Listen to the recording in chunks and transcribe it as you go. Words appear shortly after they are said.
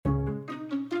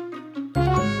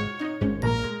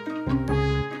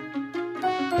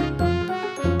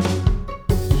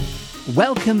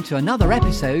Welcome to another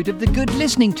episode of The Good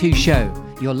Listening To Show,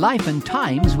 your life and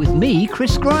times with me,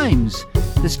 Chris Grimes,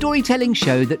 the storytelling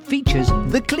show that features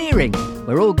The Clearing,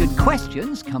 where all good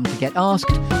questions come to get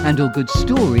asked and all good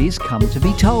stories come to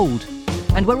be told.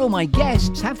 And where all my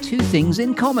guests have two things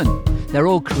in common. They're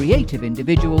all creative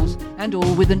individuals and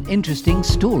all with an interesting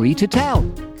story to tell.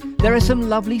 There are some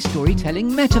lovely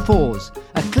storytelling metaphors,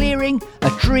 a clearing, a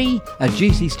tree, a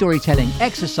juicy storytelling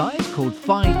exercise called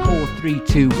 5, 4, 3,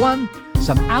 2, 1,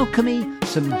 some alchemy,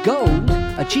 some gold,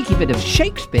 a cheeky bit of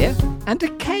Shakespeare, and a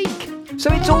cake.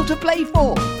 So it's all to play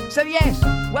for. So yes,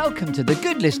 welcome to The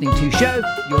Good Listening To Show,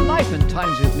 your life and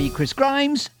times with me, Chris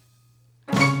Grimes.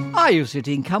 Are you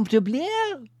sitting comfortably?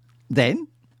 Then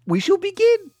we shall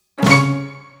begin.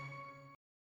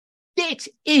 Get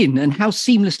in, and how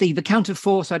seamlessly, the count of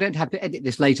 4, so I don't have to edit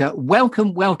this later.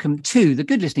 Welcome to The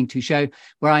Good Listening To Show,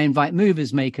 where I invite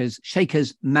movers, makers,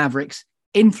 shakers, mavericks,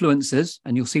 influencers,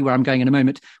 and you'll see where I'm going in a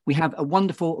moment. We have a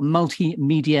wonderful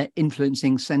multimedia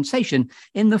influencing sensation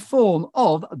in the form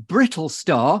of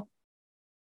Brittlestar,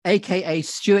 aka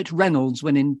Stuart Reynolds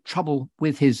when in trouble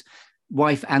with his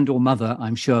wife and or mother,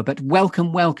 I'm sure. But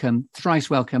welcome, thrice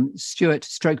welcome, Stuart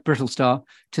stroke Brittlestar,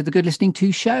 to The Good Listening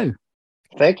To Show.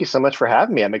 Thank you so much for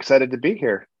having me. I'm excited to be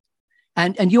here.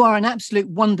 And you are an absolute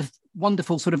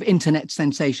wonderful sort of internet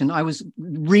sensation. I was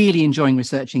really enjoying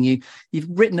researching you. You've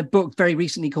written a book very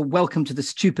recently called Welcome to the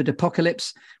Stupid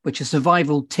Apocalypse, which are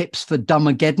survival tips for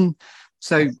Dummageddon.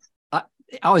 So I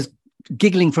was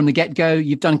giggling from the get-go.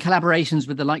 You've done collaborations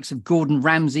with the likes of Gordon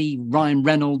Ramsay, Ryan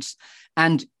Reynolds,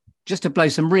 and just to blow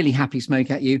some really happy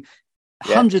smoke at you,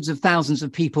 hundreds of thousands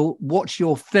of people watch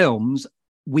your films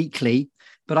weekly.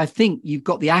 But I think you've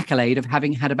got the accolade of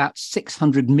having had about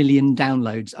 600 million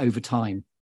downloads over time.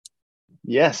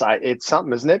 Yes, it's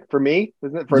something, isn't it, for me?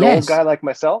 Isn't it for an old guy like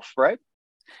myself, right?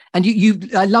 And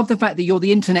I love the fact that you're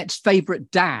the internet's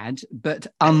favorite dad, but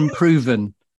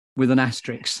unproven with an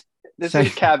asterisk. There's a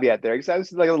caveat there, because I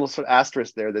was like a little sort of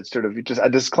asterisk there that's sort of just a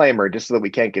disclaimer, just so that we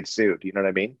can't get sued. You know what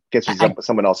I mean? Gets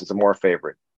someone else is a more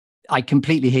favorite. I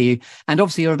completely hear you. And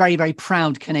obviously you're a very, very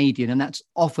proud Canadian. And that's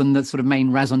often the sort of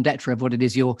main raison d'etre of what it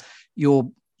is you're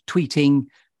tweeting,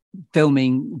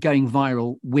 filming, going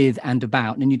viral with and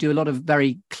about. And you do a lot of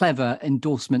very clever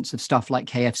endorsements of stuff like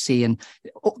KFC and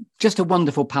just a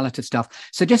wonderful palette of stuff.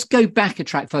 So just go back a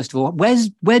track, first of all. Where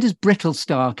does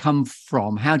Brittlestar come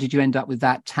from? How did you end up with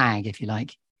that tag, if you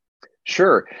like?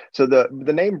 Sure. So the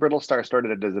name Brittlestar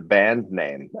started as a band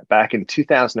name. Back in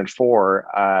 2004,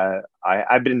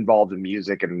 I've been involved in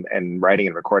music and writing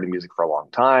and recording music for a long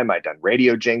time. I'd done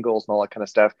radio jingles and all that kind of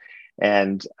stuff.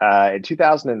 And in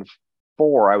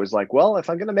 2004, I was like, well, if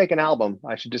I'm going to make an album,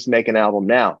 I should just make an album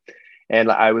now.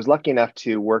 And I was lucky enough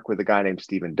to work with a guy named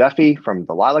Stephen Duffy from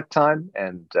the Lilac Time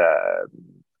and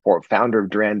founder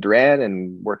of Duran Duran,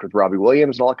 and worked with Robbie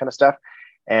Williams and all that kind of stuff.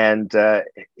 And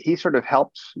he sort of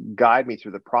helped guide me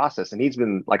through the process. And he's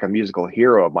been like a musical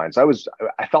hero of mine. So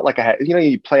I felt like I had,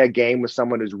 you play a game with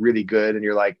someone who's really good and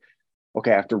you're like,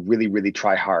 okay, I have to really, really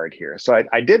try hard here. So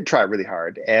I did try really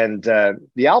hard. And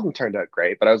the album turned out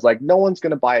great. But I was like, no one's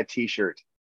going to buy a T-shirt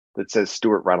that says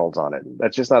Stuart Reynolds on it.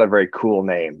 That's just not a very cool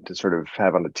name to sort of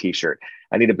have on a T-shirt.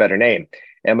 I need a better name.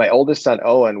 And my oldest son,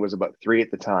 Owen, was about 3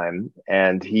 at the time.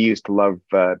 And he used to love,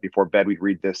 before bed, we'd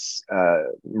read this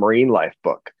marine life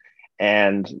book.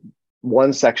 And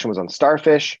one section was on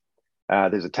starfish.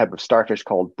 There's a type of starfish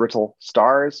called brittle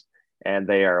stars, and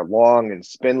they are long and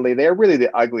spindly. They are really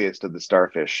the ugliest of the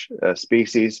starfish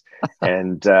species.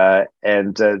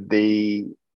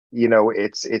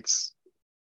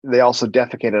 They also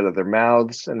defecate out of their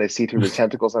mouths and they see through the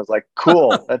tentacles. I was like,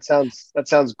 cool, that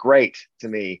sounds great to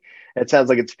me. It sounds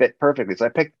like it's fit perfectly. So I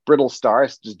picked Brittlestar,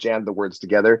 just jammed the words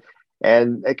together,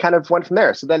 and it kind of went from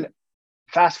there. So then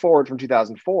fast forward from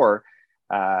 2004,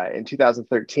 in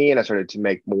 2013, I started to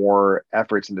make more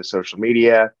efforts into social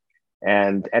media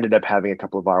and ended up having a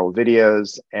couple of viral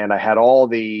videos. And I had all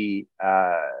the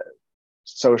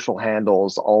social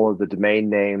handles, all of the domain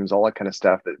names, all that kind of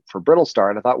stuff for Brittlestar.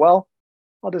 And I thought, well,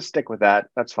 I'll just stick with that.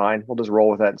 That's fine. We'll just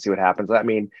roll with that and see what happens. I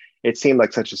mean, it seemed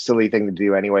like such a silly thing to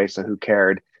do anyway, so who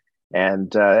cared?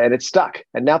 And it stuck.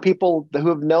 And now people who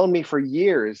have known me for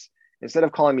years, instead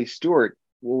of calling me Stuart,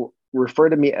 will refer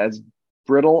to me as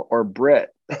Brittle or Brit,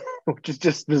 which is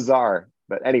just bizarre.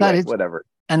 But anyway, whatever.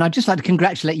 And I'd just like to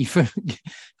congratulate you for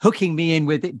hooking me in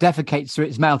with "it defecates through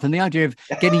its mouth," and the idea of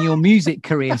getting your music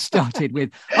career started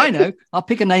with, I know, I'll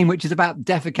pick a name which is about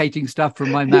defecating stuff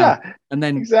from my mouth. Yeah, and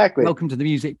then welcome to the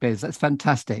music biz. That's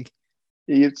fantastic.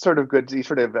 It's sort of good.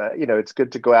 It's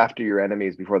good to go after your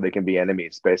enemies before they can be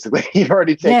enemies, basically. You've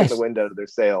already taken the wind out of their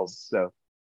sails. So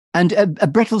And a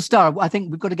brittle star, I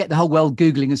think we've got to get the whole world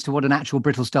Googling as to what an actual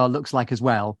brittle star looks like as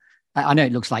well. I know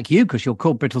it looks like you because you're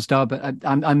called Brittlestar, but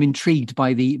I'm intrigued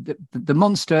by the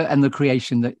monster and the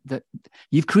creation that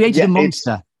you've created a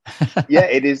monster. Yeah,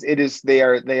 it is. It is. They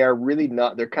are really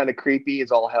not. They're kind of creepy as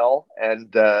all hell,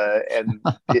 and they're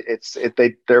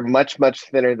much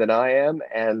thinner than I am,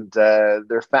 and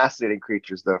they're fascinating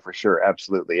creatures though for sure.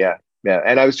 Absolutely, yeah, yeah.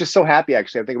 And I was just so happy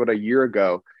actually. I think about a year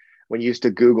ago when you used to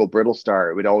Google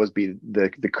Brittlestar, it would always be the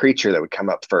creature that would come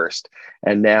up first,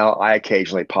 and now I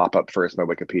occasionally pop up first on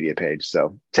my Wikipedia page.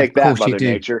 So take that, Mother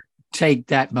Nature. Take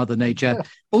that, Mother Nature.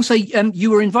 Also,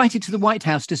 you were invited to the White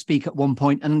House to speak at one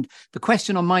point, and the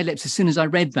question on my lips as soon as I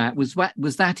read that was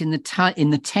that in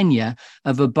the tenure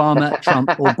of Obama, Trump,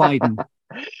 or Biden?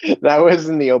 That was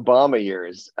in the Obama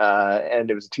years,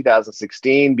 and it was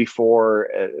 2016 before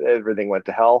everything went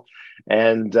to hell.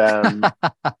 And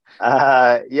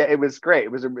yeah, it was great.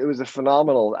 It was a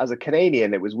phenomenal. As a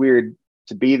Canadian, it was weird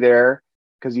to be there,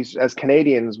 because as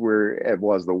Canadians,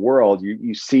 as the world,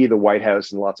 you see the White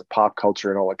House and lots of pop culture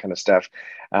and all that kind of stuff.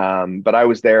 But I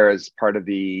was there as part of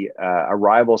the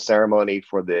arrival ceremony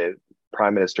for the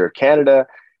Prime Minister of Canada,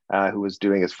 who was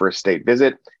doing his first state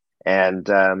visit. And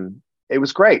it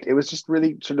was great. It was just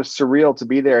really sort of surreal to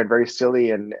be there, and very silly.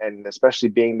 And especially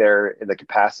being there in the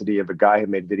capacity of a guy who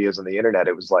made videos on the internet,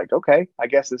 it was like, okay, I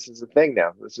guess this is a thing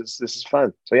now. This is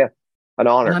fun. So yeah. An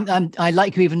honor. And I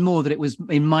like you even more that it was,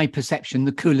 in my perception,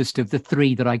 the coolest of the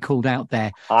three that I called out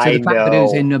there. So the fact that it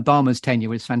was in Obama's tenure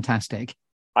was fantastic.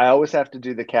 I always have to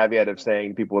do the caveat of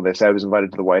saying people when they say I was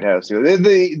invited to the White House, the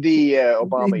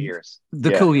Obama years,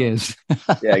 the cool years.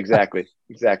 Yeah, exactly.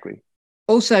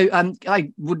 Also,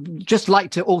 I would just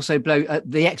like to also blow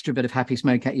the extra bit of happy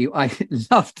smoke at you. I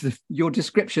loved your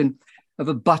description of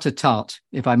a butter tart,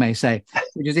 if I may say,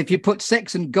 which is if you put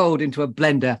sex and gold into a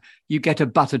blender, you get a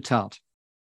butter tart.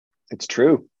 It's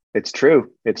true. It's true.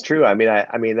 I mean,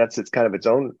 it's kind of its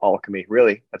own alchemy,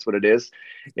 really. That's what it is.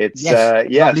 It's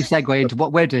yes. Lovely segue into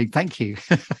what we're doing. Thank you.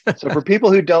 So for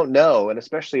people who don't know, and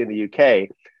especially in the UK,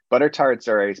 butter tarts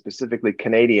are a specifically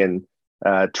Canadian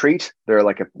treat. They're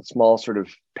like a small sort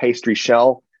of pastry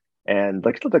shell, and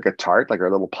look like a tart, like our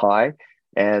little pie.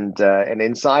 And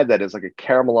inside that is like a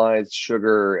caramelized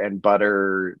sugar and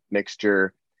butter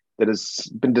mixture that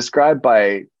has been described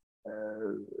by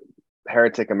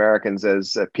heretic Americans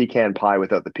as a pecan pie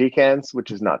without the pecans,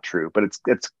 which is not true, but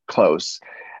it's close.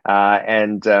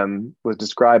 And was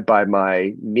described by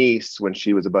my niece when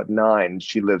she was about 9.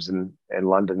 She lives in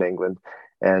London, England,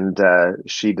 and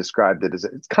she described it as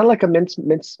it's kind of like a mince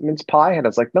pie. And I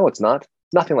was like, no, it's not.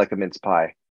 Nothing like a mince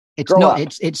pie. It's not.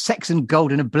 It's sex and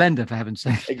gold in a blender, for heaven's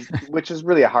sake. Which is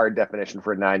really a hard definition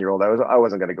for a 9-year-old. I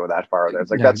wasn't going to go that far. I was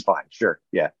like, no. That's fine. Sure.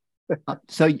 Yeah.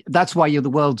 So that's why you're the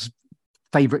world's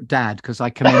favorite dad, because I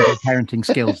commend your parenting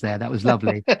skills there. That was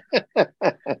lovely.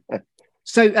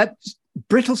 So,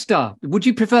 Brittlestar, would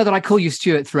you prefer that I call you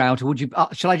Stuart throughout, or would you?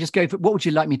 Shall I just go for what would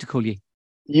you like me to call you?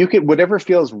 You can. Whatever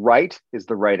feels right is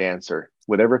the right answer.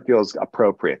 Whatever feels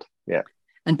appropriate. Yeah.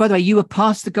 And by the way, you were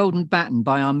passed the golden baton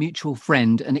by our mutual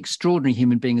friend, an extraordinary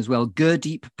human being as well,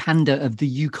 Gurdeep Panda of the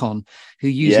Yukon, who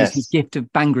uses his gift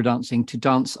of Bhangra dancing to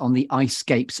dance on the ice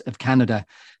scapes of Canada.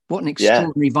 What an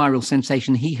extraordinary viral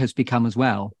sensation he has become as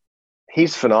well.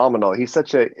 He's phenomenal. He's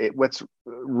what's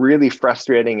really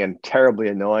frustrating and terribly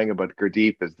annoying about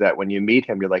Gurdeep is that when you meet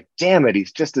him, you're like, damn it,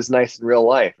 he's just as nice in real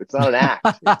life. It's not an act.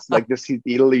 It's like this, he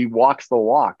walks the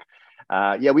walk.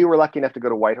 We were lucky enough to go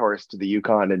to Whitehorse to the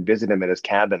Yukon and visit him at his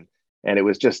cabin. And it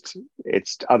was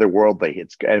it's otherworldly.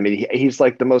 He's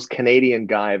like the most Canadian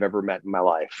guy I've ever met in my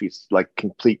life. He's like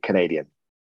complete Canadian.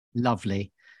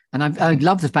 Lovely. And I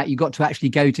love the fact you got to actually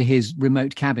go to his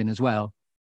remote cabin as well.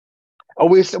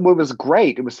 Oh, it was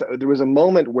great. There was a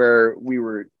moment where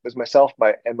it was myself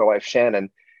and my wife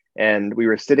Shannon, and we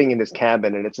were sitting in his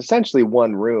cabin, and it's essentially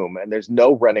one room, and there's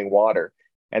no running water.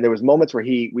 And there was moments where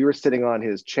we were sitting on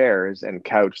his chairs and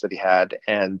couch that he had,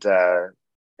 and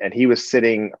he was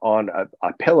sitting on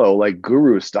a pillow, like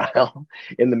guru style,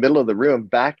 in the middle of the room,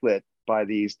 backlit by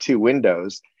these 2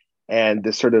 windows, and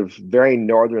this sort of very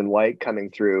northern light coming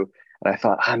through. And I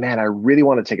thought, man, I really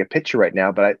want to take a picture right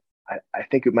now, but I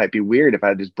think it might be weird if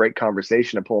I just break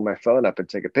conversation and pull my phone up and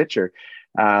take a picture.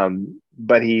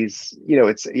 But he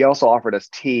also offered us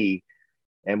tea.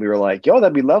 And we were like, yo,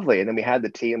 that'd be lovely. And then we had the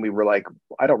tea, and we were like,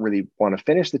 I don't really want to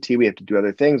finish the tea. We have to do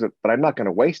other things, but I'm not going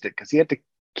to waste it, because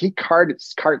he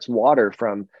carts water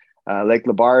from Lake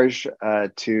Labarge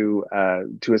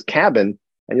to his cabin.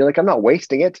 And you're like, I'm not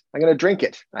wasting it. I'm going to drink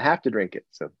it. I have to drink it.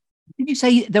 So, did you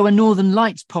say there were northern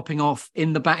lights popping off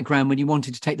in the background when you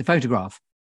wanted to take the photograph?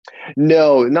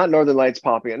 No, not Northern Lights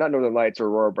popping, not Northern Lights or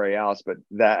Aurora Borealis, but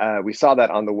that we saw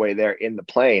that on the way there in the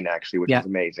plane, actually, which Yeah. was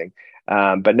amazing.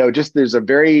 But no, just there's a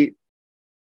very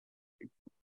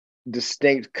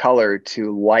distinct color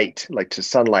to light, like to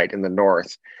sunlight in the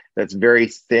north. That's very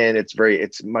thin.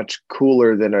 It's much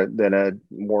cooler than a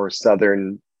more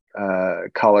southern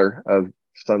color of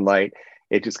sunlight.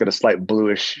 It just got a slight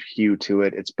bluish hue to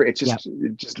it. Yeah. It's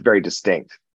just very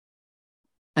distinct.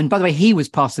 And by the way, he was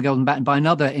passed the golden baton by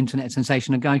another internet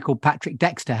sensation, a guy called Patrick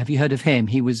Dexter. Have you heard of him?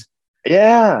 He was.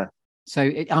 Yeah.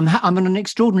 I'm on an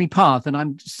extraordinary path, and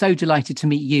I'm so delighted to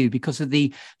meet you because of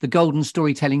the golden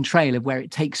storytelling trail of where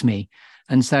it takes me.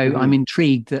 And so I'm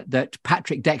intrigued that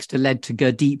Patrick Dexter led to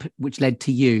Go Deep, which led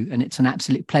to you. And it's an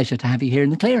absolute pleasure to have you here in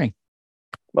the clearing.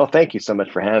 Well, thank you so much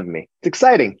for having me. It's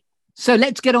exciting. So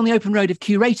let's get on the open road of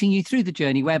curating you through the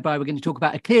journey, whereby we're going to talk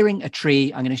about a clearing, a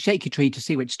tree. I'm going to shake your tree to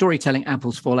see which storytelling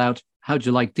apples fall out. How'd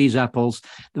you like these apples?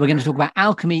 Then we're going to talk about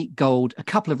alchemy, gold, a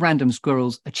couple of random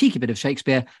squirrels, a cheeky bit of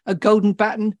Shakespeare, a golden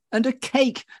baton, and a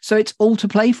cake. So it's all to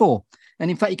play for.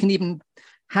 And in fact, you can even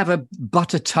have a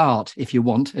butter tart if you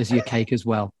want as your cake as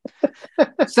well.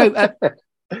 So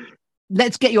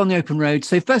let's get you on the open road.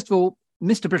 So first of all,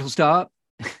 Mr. Brittlestar,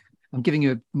 I'm giving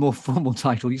you a more formal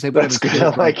title. You say whatever.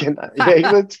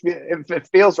 If it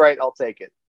feels right, I'll take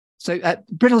it. So,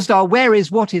 Brittlestar,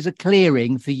 what is a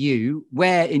clearing for you?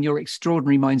 Where in your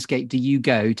extraordinary mindscape do you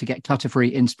go to get clutter-free,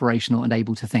 inspirational, and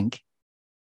able to think?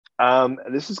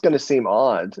 This is going to seem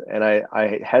odd, and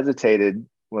I hesitated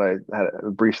when I had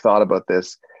a brief thought about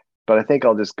this, but I think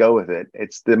I'll just go with it.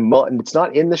 It's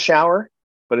not in the shower,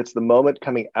 but it's the moment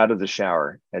coming out of the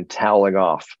shower and toweling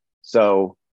off.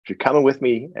 So if you're coming with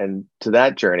me and to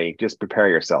that journey, just prepare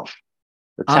yourself.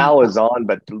 The towel is on,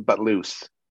 but loose.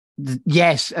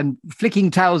 Yes, and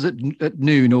flicking towels at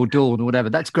noon or dawn or whatever.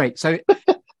 That's great. So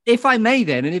if I may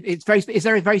then, and is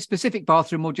there a very specific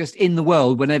bathroom or just in the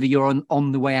world whenever you're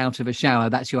on the way out of a shower,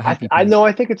 that's your happy place? I know.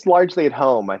 I think it's largely at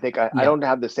home. I think I don't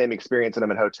have the same experience when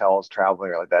I'm in hotels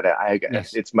traveling or like that.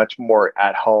 It's much more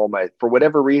at home. For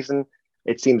whatever reason,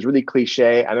 it seems really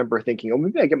cliche. I remember thinking, oh,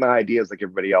 maybe I get my ideas like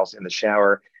everybody else in the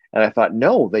shower. And I thought,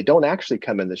 no, they don't actually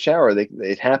come in the shower.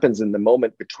 It happens in the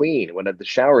moment between when the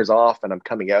shower is off and I'm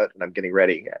coming out and I'm getting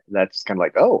ready. And that's kind of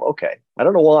like, oh, okay. I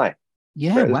don't know why.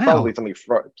 Yeah, there's wow. probably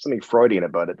something Freudian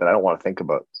about it that I don't want to think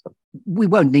about. So. We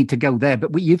won't need to go there,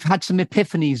 but you've had some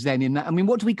epiphanies then in that. I mean,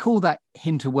 what do we call that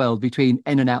hinterworld between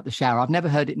in and out the shower? I've never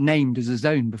heard it named as a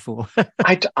zone before.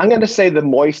 I'm going to say the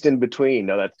moist in between.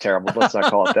 No, that's terrible. Let's not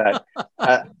call it that.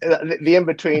 The in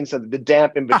between, so the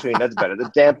damp in between. That's better. The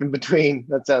damp in between.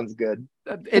 That sounds good.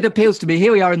 It appeals to me.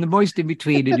 Here we are in the moist in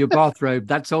between in your bathrobe.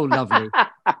 That's all lovely.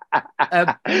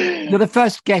 You're the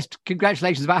first guest.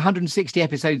 Congratulations, about 160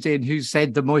 episodes in, who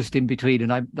said the moist in between,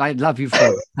 and I love you for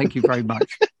it. Thank you very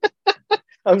much.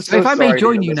 So if I may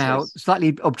join you now,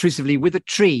 slightly obtrusively, with a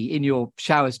tree in your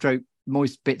shower stroke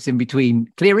moist bits in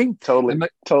between clearing. Totally. And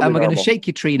we're going to shake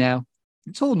your tree now.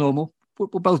 It's all normal.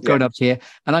 We're both grown-ups here.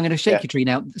 And I'm going to shake your tree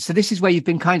now. So this is where you've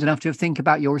been kind enough to think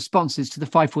about your responses to the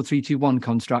 5, 4, 3, 2, 1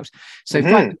 construct. So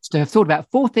to have thought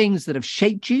about 4 things that have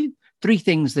shaped you, 3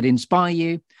 things that inspire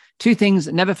you, 2 things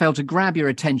that never fail to grab your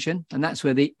attention. And that's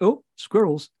where the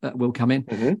squirrels will come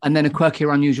in. And then a quirky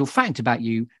or unusual fact about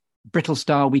you,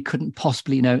 Brittlestar, we couldn't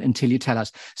possibly know until you tell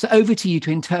us. So over to you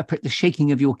to interpret the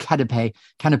shaking of your canopy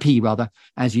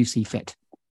as you see fit.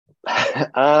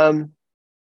 I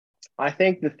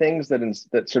think the things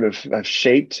that sort of have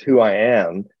shaped who I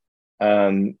am,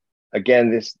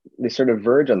 again, they sort of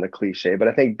verge on the cliche, but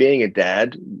I think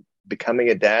becoming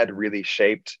a dad really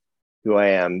shaped who I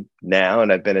am now.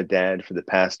 And I've been a dad for the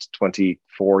past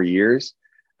 24 years.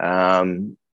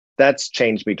 That's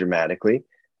changed me dramatically.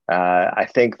 I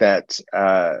think that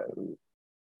I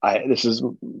was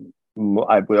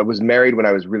married when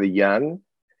I was really young,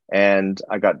 and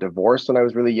I got divorced when I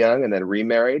was really young, and then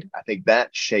remarried. I think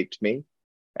that shaped me,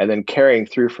 and then carrying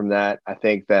through from that, I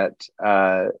think that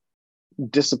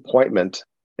disappointment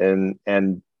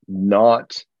and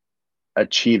not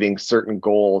achieving certain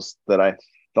goals that I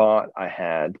thought I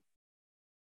had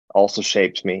also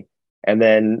shaped me, and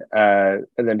then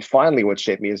finally, what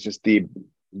shaped me is just the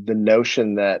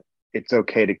notion that it's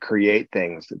okay to create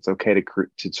things. It's okay to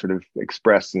sort of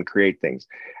express and create things.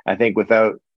 I think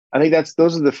those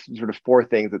are the sort of 4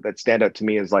 things that stand out to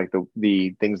me as like the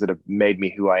things that have made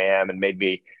me who I am and made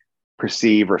me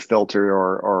perceive or filter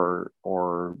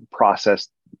or process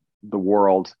the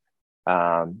world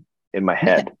in my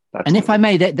head. And if I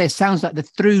may, there sounds like the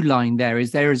through line there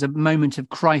is a moment of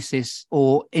crisis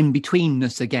or in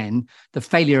betweenness again, the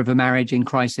failure of a marriage in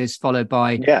crisis followed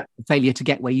by the failure to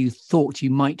get where you thought you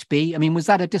might be. I mean, was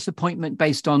that a disappointment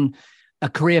based on a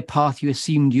career path you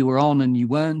assumed you were on and you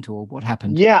weren't, or what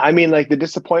happened? Yeah, I mean, like the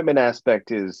disappointment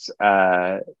aspect is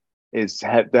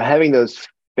having those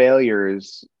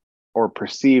failures or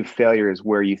perceived failures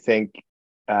where you think,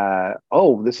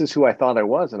 oh, this is who I thought I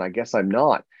was, and I guess I'm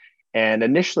not. And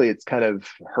initially it's kind of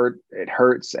it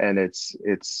hurts and it's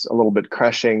a little bit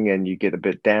crushing and you get a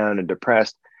bit down and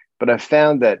depressed. But I've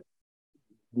found that,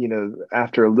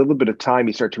 after a little bit of time,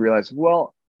 you start to realize,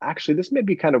 well, actually, this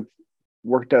maybe kind of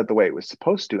worked out the way it was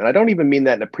supposed to. And I don't even mean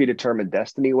that in a predetermined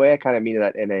destiny way. I kind of mean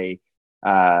that in a,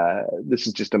 this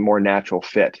is just a more natural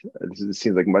fit. This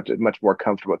seems like much more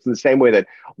comfortable. It's in the same way that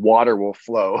water will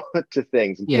flow to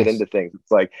things and fit into things.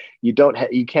 It's like you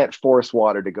can't force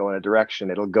water to go in a direction.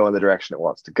 It'll go in the direction it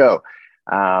wants to go.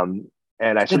 And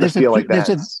I sort of feel like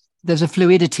there's a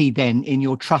fluidity then in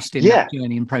your trust in that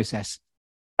journey and process.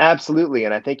 Absolutely.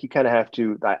 And I think you kind of have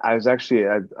to,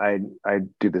 I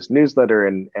do this newsletter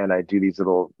and I do these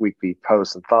little weekly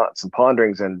posts and thoughts and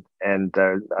ponderings. And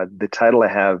the title I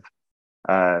have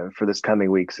for this coming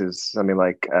weeks is something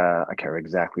like, I can't remember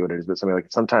exactly what it is, but something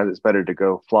like, sometimes it's better to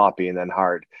go floppy and then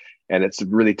hard. And it's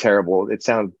really terrible. It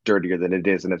sounds dirtier than it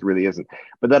is, and it really isn't.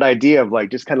 But that idea of like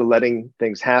just kind of letting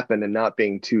things happen and not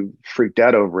being too freaked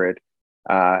out over it,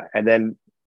 and then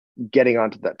getting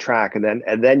onto that track,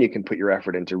 and then you can put your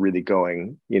effort into really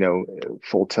going,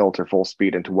 full tilt or full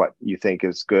speed into what you think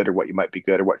is good or what you might be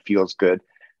good or what feels good.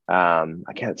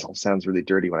 It all sounds really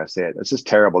dirty when I say it. This is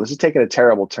terrible. This is taking a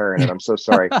terrible turn, and I'm so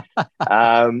sorry. But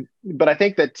I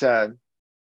think that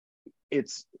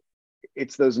it's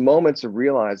those moments of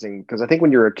realizing, because I think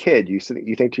when you're a kid, you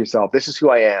think to yourself, this is who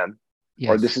I am,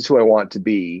 or this is who I want to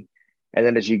be. And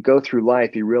then as you go through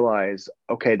life, you realize,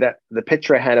 okay, that the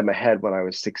picture I had in my head when I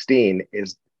was 16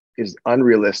 is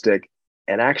unrealistic.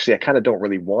 And actually, I kind of don't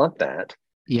really want that.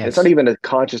 Yes. It's not even a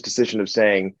conscious decision of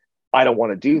saying, I don't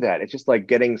want to do that. It's just like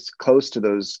getting close to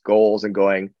those goals and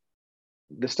going,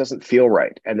 this doesn't feel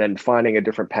right. And then finding a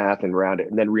different path and around it.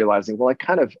 And then realizing, well, I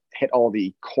kind of hit all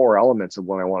the core elements of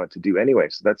what I wanted to do anyway.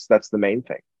 So that's the main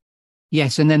thing.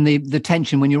 Yes. And then the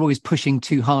tension when you're always pushing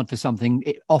too hard for something,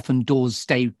 it often doors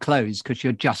stay closed because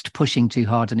you're just pushing too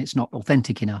hard and it's not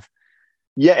authentic enough.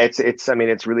 Yeah, it's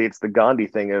the Gandhi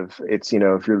thing of if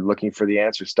you're looking for the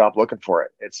answer, stop looking for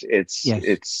it. It's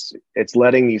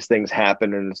letting these things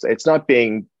happen, and it's not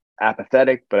being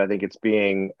apathetic, but I think it's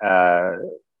being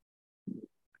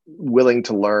willing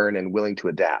to learn and willing to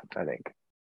adapt, I think.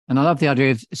 And I love the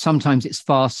idea of sometimes it's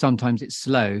fast, sometimes it's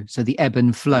slow. So the ebb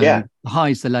and flow, the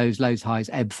highs, the lows, highs,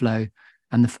 ebb, flow,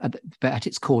 but at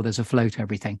its core, there's a flow to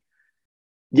everything.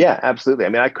 Yeah, absolutely. I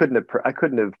mean, I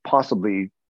couldn't have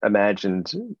possibly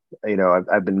imagined,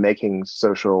 I've been making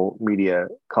social media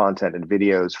content and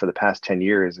videos for the past 10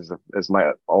 years as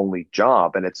my only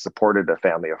job, and it's supported a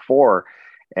family of 4.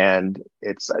 And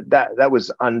it's that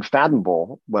was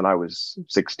unfathomable when I was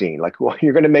 16. Like, well,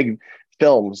 you're going to make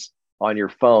films on your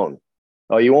phone.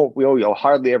 Oh, you'll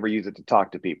hardly ever use it to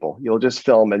talk to people. You'll just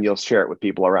film and you'll share it with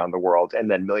people around the world,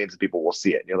 and then millions of people will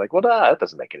see it. And you're like, well, that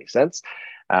doesn't make any sense.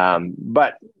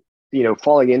 But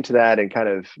falling into that and kind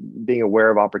of being aware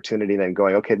of opportunity, and then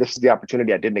going, okay, this is the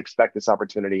opportunity. I didn't expect this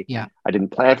opportunity. Yeah. I didn't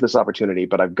plan for this opportunity,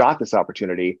 but I've got this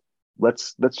opportunity.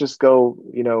 Let's just go,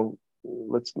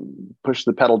 let's push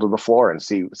the pedal to the floor and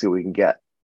see what we can get.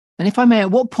 And if I may,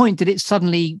 at what point did it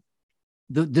suddenly,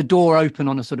 the door open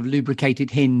on a sort of lubricated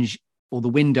hinge, or the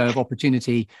window of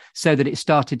opportunity, so that it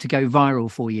started to go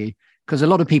viral for you? Because a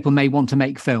lot of people may want to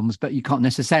make films, but you can't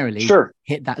necessarily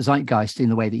hit that zeitgeist in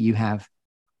the way that you have.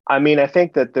 I mean, I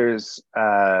think that there's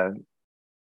a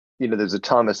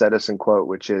Thomas Edison quote,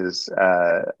 which is,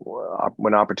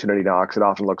 when opportunity knocks, it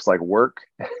often looks like work.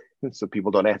 So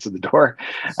people don't answer the door.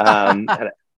 And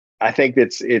I think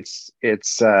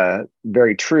it's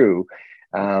very true.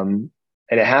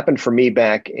 And it happened for me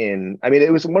back in,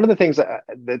 it was one of the things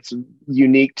that's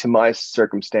unique to my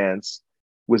circumstance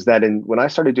was that when I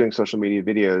started doing social media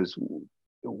videos,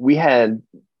 we had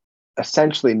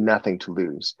essentially nothing to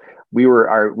lose.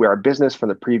 Our business from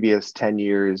the previous 10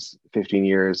 years, 15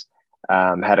 years,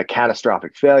 had a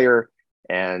catastrophic failure,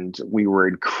 and we were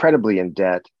incredibly in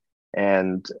debt.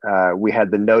 And we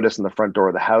had the notice on the front door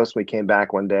of the house. We came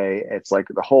back one day. It's like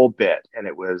the whole bit, and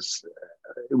it was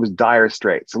dire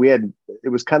straits. So it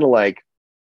was kind of like,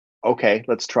 okay,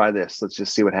 let's try this. Let's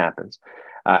just see what happens.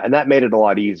 And that made it a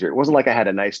lot easier. It wasn't like I had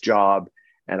a nice job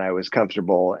and I was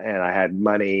comfortable and I had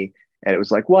money And it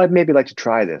was like, well, I'd maybe like to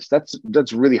try this.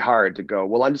 That's really hard to go,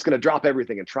 well, I'm just going to drop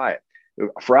everything and try it.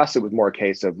 For us, it was more a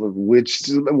case of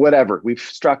whatever. We've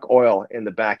struck oil in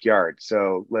the backyard,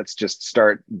 so let's just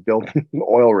start building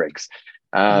oil rigs.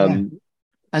 Yeah. And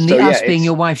So the yeah, us being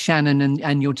your wife, Shannon,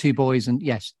 and your two boys. And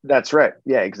yes. that's right.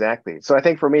 Yeah, exactly. So I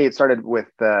think for me, it started with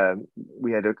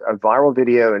we had a viral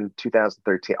video in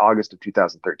 2013, August of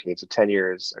 2013, so 10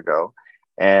 years ago,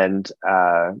 and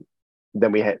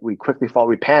then we quickly followed.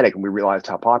 We panicked and we realized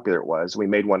how popular it was. We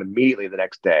made one immediately the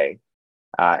next day,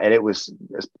 and it was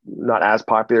not as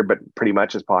popular, but pretty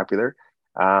much as popular.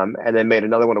 And then made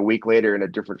another one a week later in a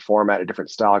different format, a different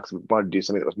style, because we wanted to do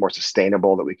something that was more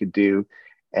sustainable that we could do.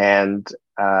 And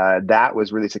that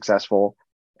was really successful.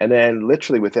 And then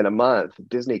literally within a month,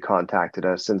 Disney contacted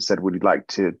us and said, we'd like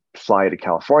to fly to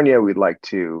California. We'd like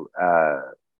to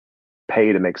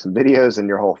pay to make some videos, and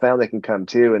your whole family can come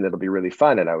too, and it'll be really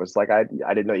fun. And I was like, I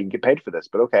didn't know you can get paid for this,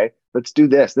 but okay, let's do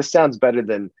this. This sounds better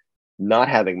than not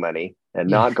having money and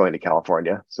Yeah. not going to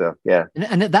California. So yeah.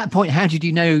 And at that point, how did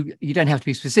you know? You don't have to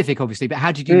be specific, obviously, but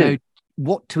how did you know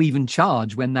what to even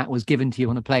charge when that was given to you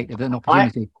on a plate of an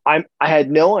opportunity? I had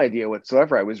no idea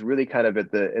whatsoever. I was really kind of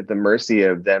at the mercy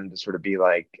of them to sort of be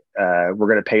like, we're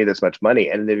going to pay this much money,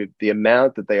 and the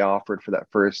amount that they offered for that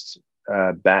first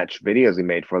batch videos we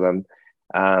made for them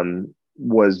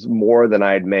was more than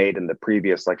I had made in the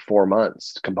previous like 4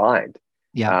 months combined.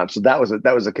 Yeah. So that was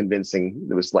a convincing.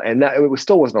 It was, and that it was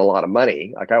still wasn't a lot of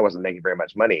money. Like I wasn't making very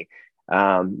much money,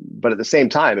 but at the same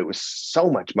time, it was so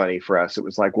much money for us. It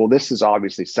was like, well, this is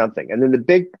obviously something. And then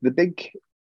the big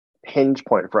hinge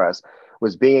point for us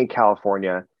was being in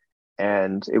California,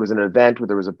 and it was an event where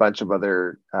there was a bunch of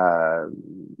other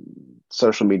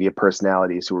social media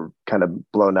personalities who were kind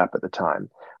of blown up at the time.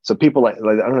 So people like I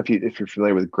don't know if you're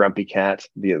familiar with Grumpy Cat,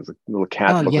 the little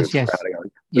cat. Oh, yes.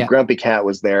 The Grumpy Cat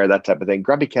was there, that type of thing.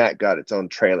 Grumpy Cat got its own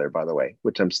trailer, by the way,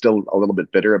 which I'm still a little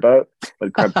bit bitter about.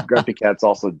 But Grumpy Cat's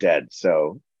also dead,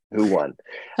 so who won?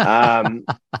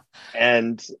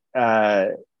 And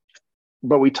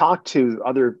but we talked to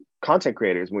other content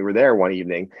creators when we were there one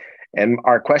evening, and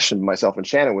our question, myself and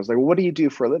Shannon, was like, well, "What do you do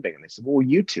for a living?" And they said, "Well,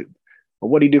 YouTube." Well,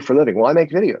 what do you do for a living? Well, I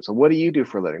make videos. Well, what do you do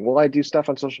for a living? Well, I do stuff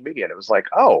on social media. And it was like,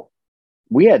 oh,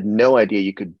 we had no idea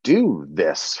you could do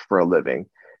this for a living.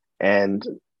 And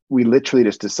we literally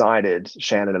just decided,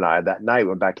 Shannon and I, that night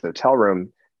went back to the hotel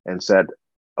room and said,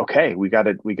 okay, we got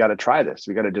to try this.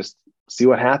 We got to just see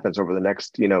what happens over the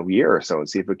next, year or so and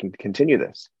see if we can continue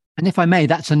this. And if I may,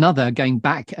 that's another, going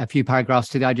back a few paragraphs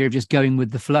to the idea of just going with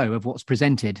the flow of what's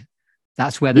presented.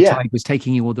 That's where the tide was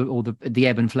taking you, or the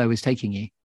ebb and flow is taking you.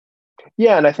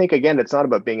 Yeah, and I think, again, it's not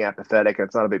about being apathetic.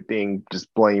 It's not about being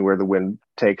just blowing where the wind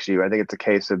takes you. I think it's a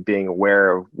case of being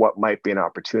aware of what might be an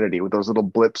opportunity, with those little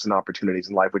blips and opportunities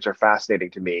in life, which are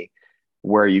fascinating to me,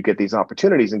 where you get these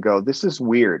opportunities and go, this is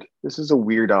weird. This is a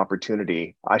weird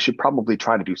opportunity. I should probably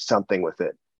try to do something with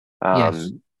it.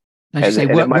 Yes. As you say,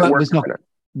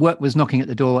 work was knocking at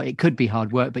the door. It could be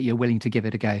hard work, but you're willing to give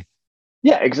it a go.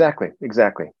 Yeah, exactly.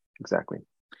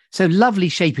 So lovely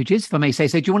shapeages, if I may say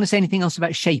so. Do you want to say anything else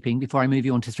about shaping before I move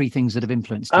you on to 3 things that have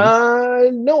influenced you?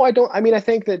 No, I don't. I mean, I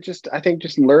think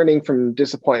just learning from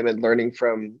disappointment, learning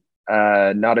from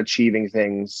not achieving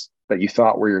things that you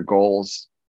thought were your goals,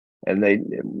 and they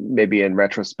maybe in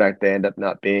retrospect, they end up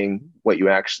not being what you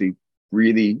actually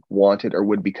really wanted or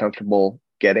would be comfortable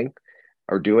getting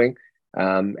or doing.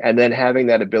 And then having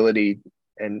that ability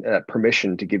and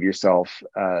permission to give yourself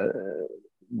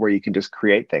where you can just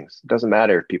create things. It doesn't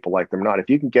matter if people like them or not. If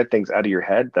you can get things out of your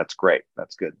head, that's great.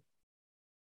 That's good.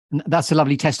 That's a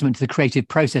lovely testament to the creative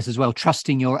process as well,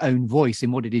 trusting your own voice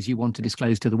in what it is you want to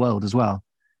disclose to the world as well.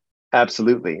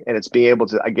 Absolutely. And it's being able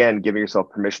to, again, give yourself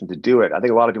permission to do it. I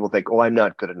think a lot of people think, oh, I'm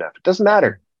not good enough. It doesn't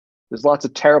matter. There's lots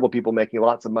of terrible people making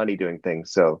lots of money doing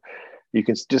things. So you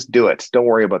can just do it. Don't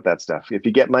worry about that stuff. If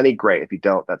you get money, great. If you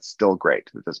don't, that's still great.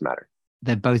 It doesn't matter.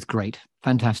 They're both great.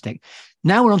 Fantastic.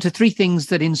 Now we're on to 3 things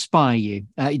that inspire you.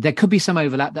 There could be some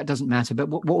overlap. That doesn't matter. But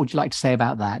what would you like to say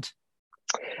about that?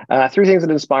 3 things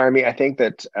that inspire me. I think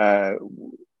that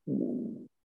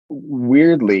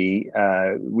weirdly,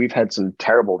 we've had some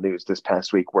terrible news this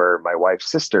past week where my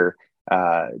wife's sister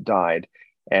died,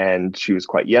 and she was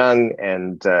quite young,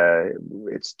 and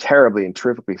it's terribly and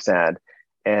terrifically sad.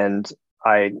 And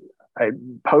I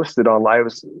posted online.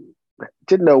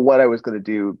 Didn't know what I was going to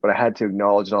do, but I had to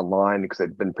acknowledge it online because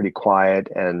I'd been pretty quiet.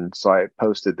 And so I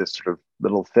posted this sort of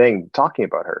little thing talking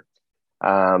about her.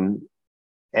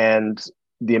 And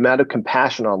the amount of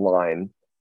compassion online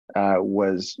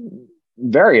was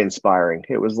very inspiring.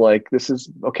 It was like, this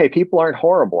is okay. People aren't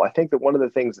horrible. I think that one of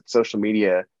the things that social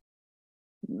media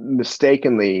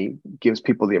mistakenly gives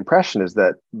people the impression is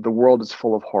that the world is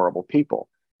full of horrible people.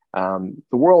 The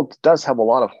world does have a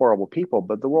lot of horrible people,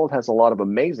 but the world has a lot of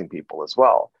amazing people as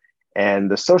well.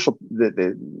 And the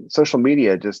social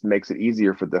media just makes it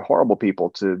easier for the horrible people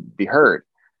to be heard.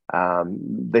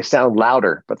 They sound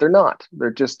louder, but they're not.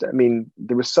 They're just, I mean,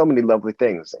 there was so many lovely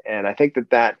things. And I think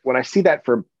that when I see that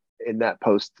in that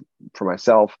post for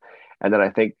myself, and then I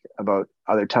think about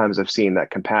other times I've seen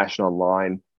that compassion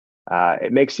online,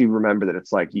 it makes you remember that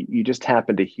it's like you just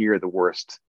happen to hear the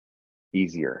worst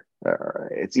easier.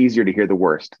 It's easier to hear the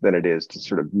worst than it is to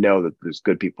sort of know that there's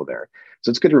good people there. So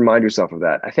it's good to remind yourself of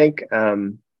that. I think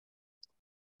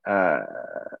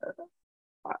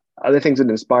other things that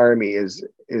inspire me is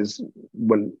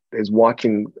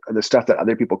watching the stuff that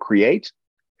other people create,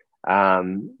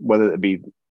 whether it be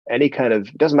any kind of,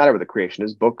 it doesn't matter what the creation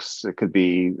is, books, it could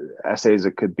be essays,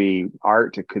 it could be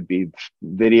art, it could be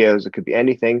videos, it could be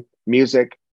anything,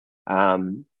 music.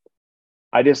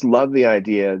 I just love the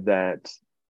idea that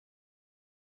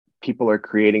people are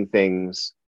creating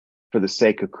things for the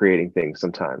sake of creating things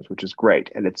sometimes, which is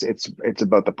great. And it's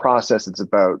about the process. It's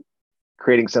about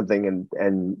creating something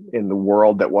in the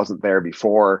world that wasn't there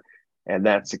before. And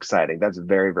that's exciting. That's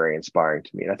very, very inspiring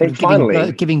to me. And I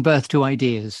think giving birth to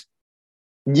ideas.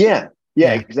 Yeah,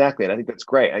 exactly. And I think that's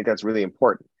great. I think that's really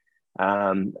important.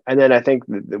 And then I think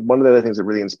one of the other things that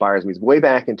really inspires me is way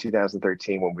back in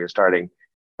 2013 when we were starting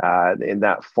in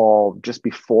that fall, just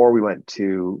before we went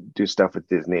to do stuff with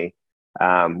Disney.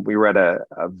 We were at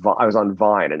I was on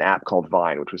Vine, an app called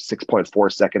Vine, which was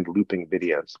 6.4 second looping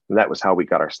videos. And that was how we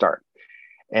got our start.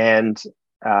 And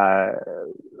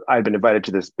I'd been invited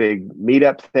to this big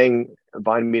meetup thing,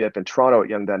 Vine meetup in Toronto at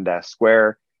Yonge Dundas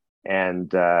Square. And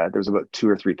there was about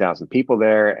 2,000 or 3,000 people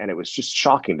there. And it was just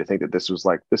shocking to think that this was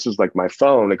like my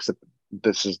phone, except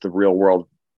this is the real world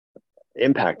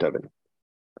impact of it.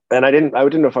 And I didn't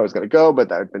know if I was going to go,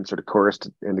 but I'd been sort of coerced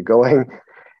into going.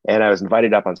 And I was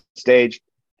invited up on stage.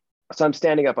 So I'm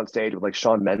standing up on stage with like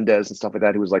Shawn Mendes and stuff like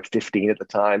that, who was like 15 at the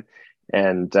time.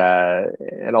 And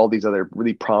all these other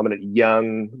really prominent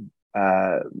young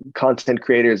content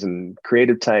creators and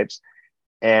creative types.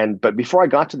 But before I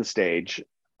got to the stage,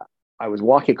 I was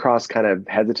walking across kind of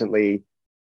hesitantly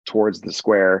towards the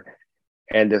square.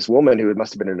 And this woman who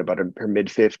must have been in about her mid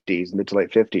to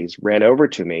late 50s, ran over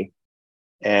to me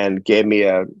and gave me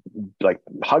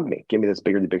hugged me, gave me this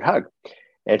really big hug.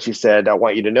 And she said, "I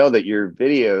want you to know that your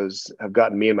videos have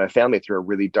gotten me and my family through a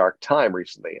really dark time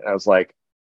recently." And I was like,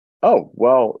 "Oh,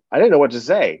 well, I didn't know what to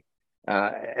say."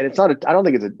 And it's not, I don't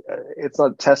think it's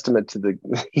not a testament to the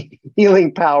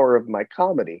healing power of my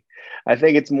comedy. I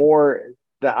think it's more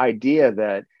the idea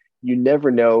that you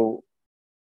never know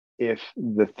if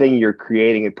the thing you're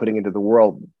creating and putting into the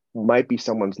world might be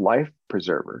someone's life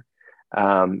preserver.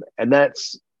 And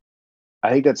I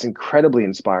think that's incredibly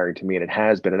inspiring to me, and it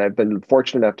has been. And I've been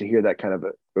fortunate enough to hear that kind of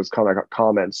those kind of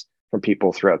comments from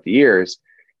people throughout the years.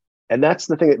 And that's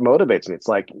the thing that motivates me. It's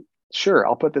like, sure,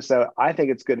 I'll put this out. I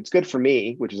think it's good. It's good for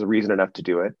me, which is a reason enough to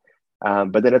do it.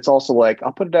 But then it's also like,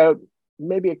 I'll put it out.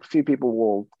 Maybe a few people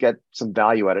will get some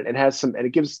value at it, and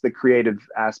it gives the creative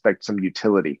aspect some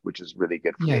utility, which is really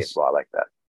good for me as well. I like that.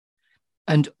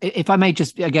 And if I may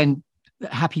just, again,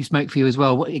 happy smoke for you as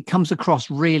well. It comes across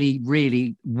really,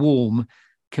 really warm,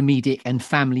 comedic and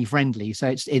family friendly.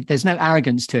 So there's no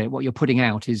arrogance to it. What you're putting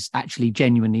out is actually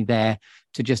genuinely there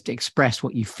to just express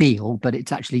what you feel, but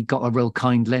it's actually got a real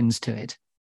kind lens to it.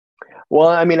 Well,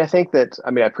 I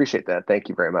appreciate that. Thank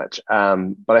you very much.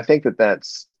 But I think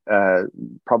that's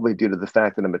probably due to the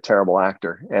fact that I'm a terrible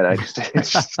actor, and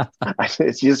it's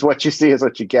just what you see is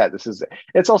what you get.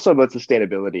 It's also about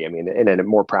sustainability. I mean, in a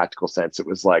more practical sense, it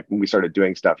was like when we started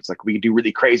doing stuff, it's like we could do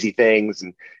really crazy things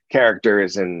and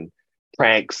characters and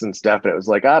pranks and stuff, and it was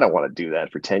like, I don't want to do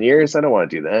that for 10 years. I don't want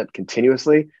to do that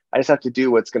continuously. I just have to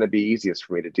do what's going to be easiest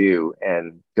for me to do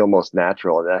and feel most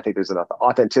natural. And I think there's enough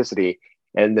authenticity,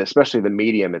 and especially the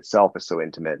medium itself is so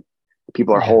intimate.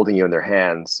 People are holding you in their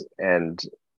hands, and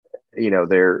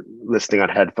they're listening on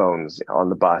headphones on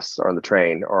the bus or on the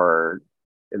train or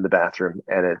in the bathroom.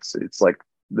 And it's like,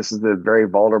 this is the very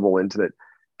vulnerable, intimate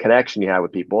connection you have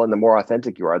with people. And the more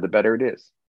authentic you are, the better it is.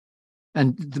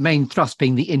 And the main thrust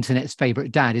being the internet's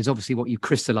favorite dad is obviously what you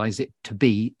crystallize it to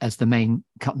be as the main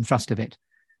cut and thrust of it.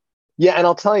 Yeah, and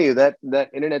I'll tell you that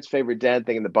internet's favorite dad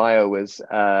thing in the bio was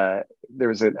there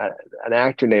was an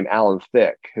actor named Alan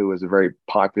Thicke, who was a very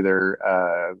popular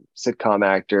sitcom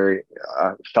actor,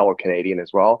 fellow Canadian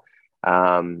as well.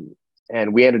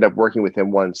 And we ended up working with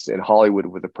him once in Hollywood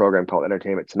with a program called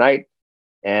Entertainment Tonight.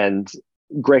 And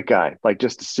great guy, like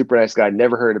just a super nice guy.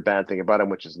 Never heard a bad thing about him,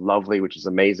 which is lovely, which is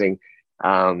amazing.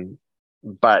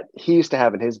 but he used to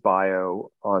have in his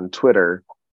bio on Twitter,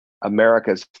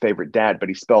 America's favorite dad, but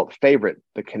he spelled favorite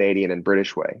the Canadian and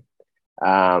British way,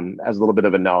 as a little bit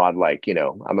of a nod, like,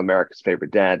 I'm America's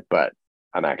favorite dad, but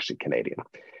I'm actually Canadian.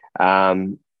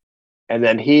 And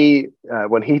then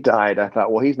when he died, I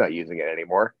thought, well, he's not using it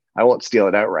anymore. I won't steal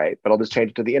it outright, but I'll just change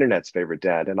it to the internet's favorite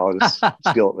dad, and I'll just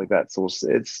steal it like that. So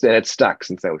it's stuck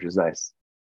since then, which is nice.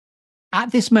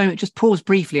 At this moment, just pause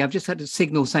briefly. I've just had a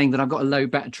signal saying that I've got a low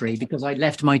battery because I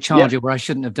left my charger where I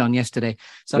shouldn't have done yesterday.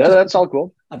 So that's all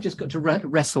cool. I've just got to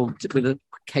wrestle with a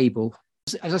cable.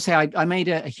 As I say, I made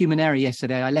a human error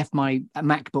yesterday. I left my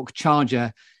MacBook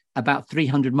charger about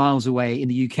 300 miles away in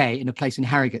the UK in a place in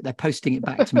Harrogate. They're posting it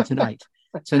back to me tonight.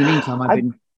 So in the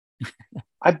meantime,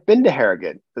 I've been to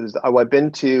Harrogate. I've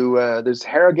been to there's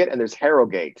Harrogate and there's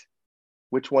Harrogate.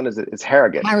 Which one is it? It's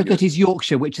Harrogate. Harrogate is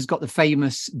Yorkshire, which has got the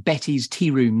famous Betty's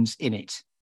tea rooms in it.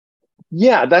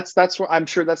 Yeah, that's what I'm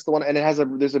sure that's the one. And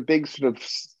there's a big sort of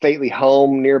stately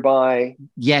home nearby.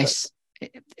 Yes.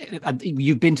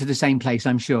 You've been to the same place,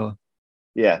 I'm sure.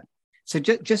 Yeah. So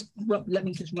let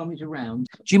me just run it around.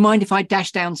 Do you mind if I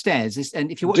dash downstairs?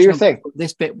 And if you're watching, do your thing.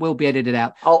 This bit will be edited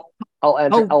out. I'll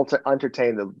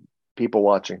entertain the people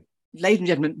watching. Ladies and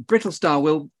gentlemen, Brittlestar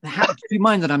will. Do you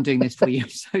mind that I'm doing this for you?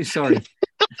 So sorry.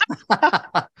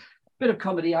 Bit of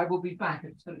comedy. I will be back.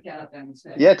 I'm just going to get up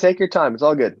downstairs. Yeah, take your time. It's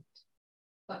all good.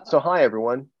 So hi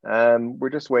everyone. We're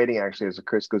just waiting actually as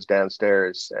Chris goes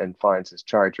downstairs and finds his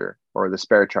charger or the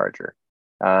spare charger.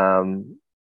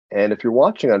 And if you're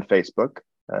watching on Facebook,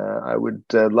 I would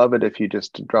love it if you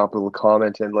just drop a little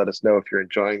comment and let us know if you're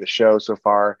enjoying the show so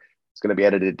far. It's going to be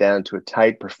edited down to a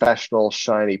tight, professional,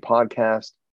 shiny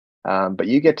podcast. But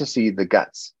you get to see the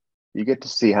guts. You get to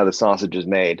see how the sausage is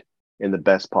made in the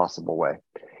best possible way.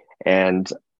 And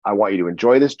I want you to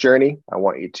enjoy this journey. I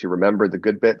want you to remember the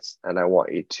good bits, and I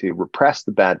want you to repress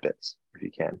the bad bits if you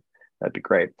can. That'd be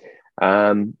great.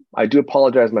 I do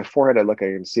apologize. My forehead, I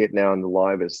can see it now in the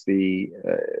live, is a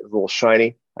little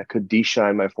shiny. I could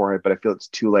de-shine my forehead, but I feel it's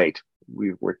too late.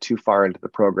 We're too far into the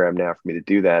program now for me to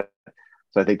do that.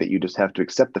 So I think that you just have to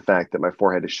accept the fact that my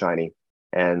forehead is shiny,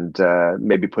 and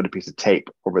maybe put a piece of tape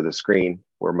over the screen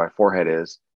where my forehead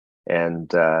is,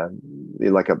 and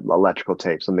like a electrical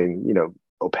tape, something,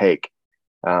 opaque.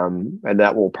 And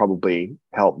that will probably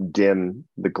help dim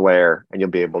the glare, and you'll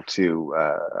be able to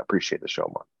appreciate the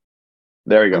show more.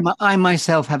 There you go. I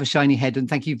myself have a shiny head, and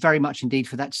thank you very much indeed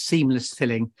for that seamless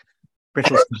filling.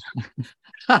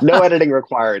 No editing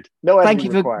required. Thank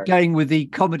you for going with the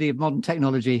comedy of modern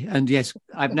technology. And yes,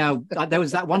 there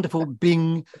was that wonderful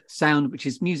bing sound, which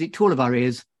is music to all of our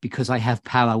ears, because I have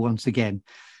power once again.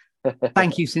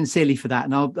 Thank you sincerely for that.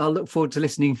 And I'll look forward to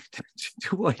listening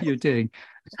to what you're doing.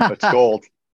 It's gold.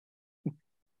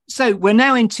 So we're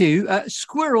now into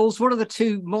squirrels. What are the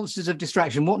two monsters of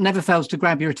distraction? What never fails to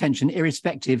grab your attention,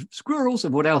 irrespective squirrels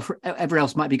of whatever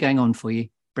else might be going on for you?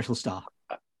 Brittlestar.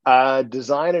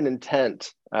 Design and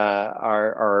intent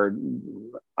are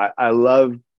I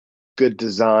love good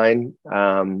design.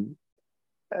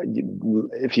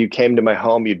 If you came to my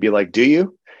home, you'd be like, do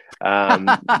you?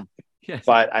 Yes.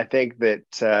 But I think that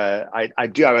I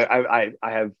do.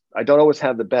 I don't always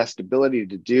have the best ability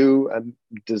to do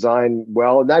design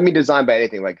well. I mean, design by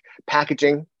anything, like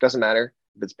packaging, doesn't matter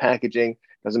if it's packaging,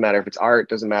 doesn't matter if it's art,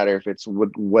 doesn't matter if it's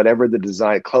whatever the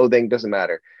design, clothing, doesn't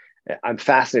matter. I'm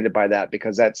fascinated by that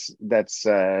because that's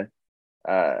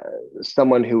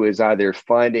someone who is either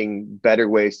finding better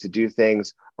ways to do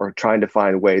things or trying to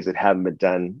find ways that haven't been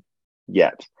done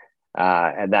yet.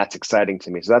 And that's exciting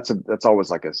to me. So that's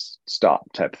always like a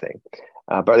stop type thing.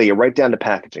 But yeah, right down to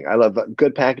packaging. I love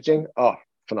good packaging. Oh,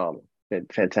 phenomenal.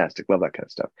 Fantastic. Love that kind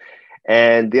of stuff.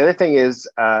 And the other thing is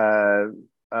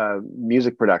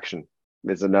music production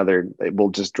is another, it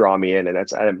will just draw me in. And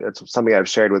it's something I've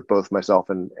shared with both myself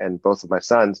and both of my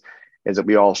sons, is that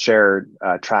we all share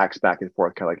tracks back and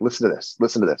forth, kind of like, listen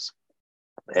to this.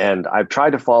 And I've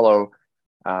tried to follow,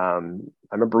 I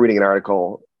remember reading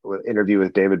an interview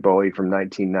with David Bowie from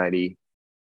 1990,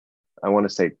 I want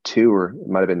to say 2, or it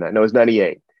might have been that. No, it was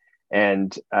 98.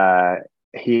 And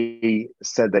he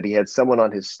said that he had someone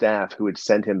on his staff who would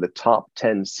send him the top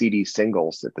 10 CD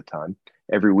singles at the time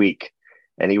every week.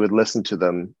 And he would listen to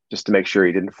them just to make sure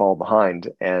he didn't fall behind.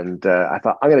 And I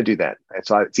thought, I'm going to do that. And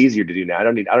so it's easier to do now. I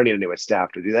don't need anyone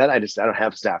staff to do that. I don't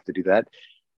have staff to do that,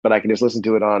 but I can just listen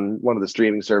to it on one of the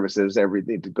streaming services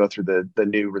to go through the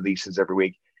new releases every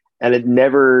week. And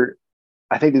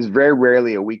I think there's very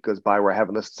rarely a week goes by where I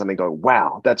haven't listened to something going,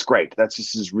 wow, that's great. This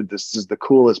is the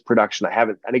coolest production I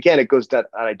haven't. And again, it goes to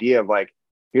that idea of like,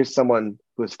 here's someone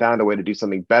who has found a way to do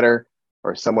something better,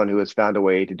 or someone who has found a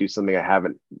way to do something I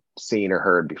haven't seen or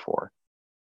heard before.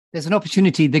 There's an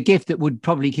opportunity. The gift that would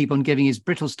probably keep on giving is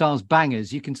Brittlestar's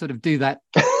bangers. You can sort of do that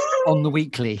on the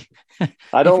weekly.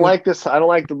 I don't like this. I don't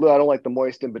like the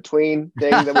moist in between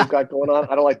thing that we've got going on.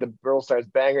 I don't like the Brittlestar's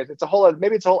bangers. It's an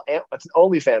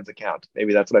OnlyFans account.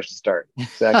 Maybe that's what I should start.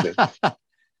 Exactly.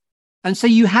 And so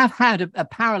you have had a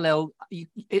parallel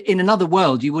in another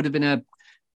world. You'd have been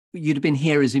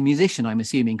here as a musician, I'm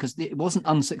assuming, because it wasn't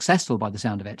unsuccessful by the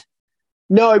sound of it.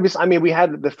 No, it was. I mean, we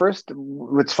had the first.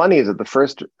 What's funny is that the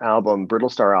first album,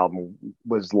 Brittlestar album,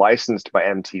 was licensed by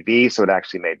MTV, so it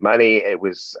actually made money. It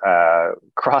was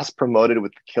cross promoted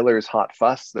with the Killers' Hot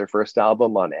Fuss, their first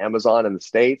album, on Amazon in the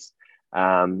States.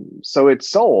 So it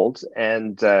sold,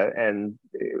 and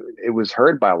it was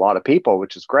heard by a lot of people,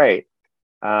 which is great.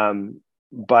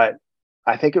 But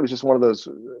I think it was just one of those.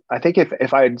 I think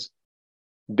if I'd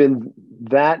been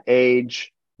that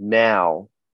age now,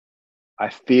 I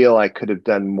feel I could have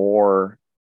done more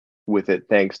with it,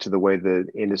 thanks to the way the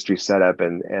industry set up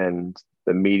and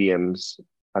the mediums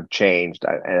have changed.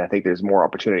 And I think there's more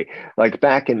opportunity. Like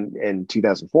back in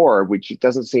 2004, which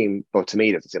doesn't seem, well, to me,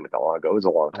 it doesn't seem like that long ago. It was a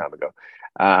long time ago.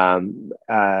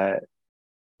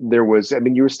 There was, I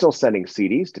mean, you were still sending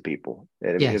CDs to people.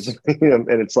 And, yes.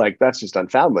 And it's like, that's just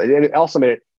unfathomable. And it also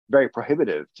made it very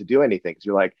prohibitive to do anything. Because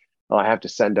you're like, oh, I have to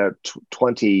send out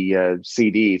 20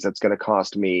 CDs. That's going to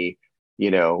cost me,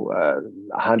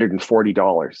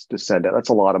 $140 to send out. That's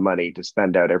a lot of money to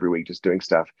spend out every week just doing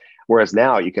stuff. Whereas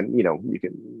now you can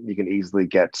easily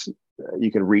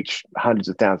you can reach hundreds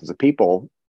of thousands of people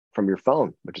from your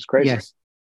phone, which is crazy. Yes.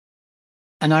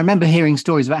 And I remember hearing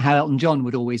stories about how Elton John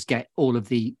would always get all of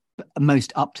the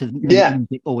most up to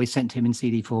music always sent to him in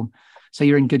CD form. So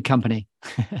you're in good company.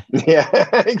 Yeah,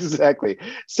 exactly.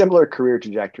 Similar career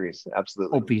trajectories.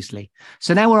 Absolutely. Obviously.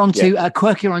 So now we're on to a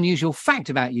quirky or unusual fact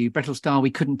about you, Brittlestar,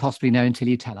 we couldn't possibly know until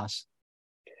you tell us.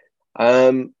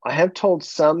 I have told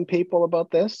some people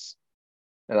about this,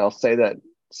 and I'll say that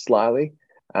slyly.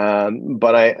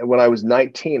 But when I was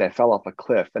 19, I fell off a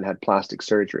cliff and had plastic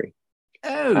surgery.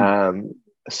 Oh.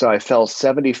 So I fell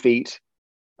 70 feet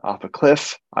off a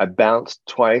cliff. I bounced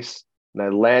twice. And I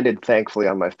landed, thankfully,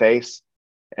 on my face,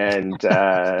 and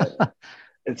my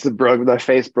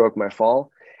face broke my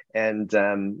fall, and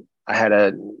I had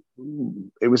it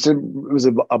was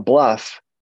a bluff,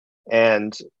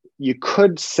 and you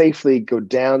could safely go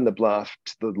down the bluff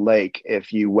to the lake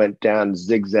if you went down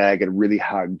zigzag and really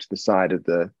hugged the side of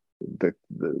the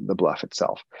bluff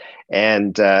itself,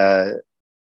 and I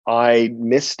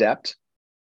misstepped,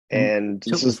 and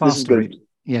this is good.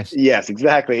 Yes,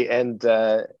 exactly. And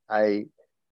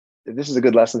this is a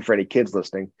good lesson for any kids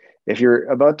listening. If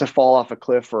you're about to fall off a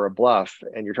cliff or a bluff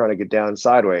and you're trying to get down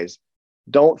sideways,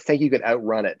 don't think you can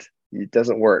outrun it. It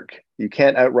doesn't work. You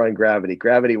can't outrun gravity.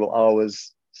 Gravity will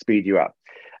always speed you up.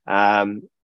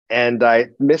 And I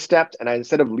misstepped, and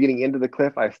instead of leaning into the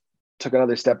cliff, I took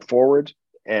another step forward,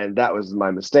 and that was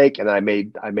my mistake. And I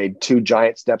made two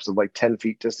giant steps of like 10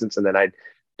 feet distance, and then I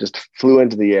just flew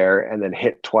into the air and then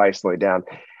hit twice on the way down.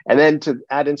 And then to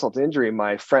add insult to injury,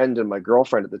 my friend and my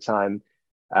girlfriend at the time,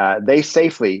 they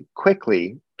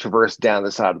quickly traversed down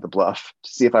the side of the bluff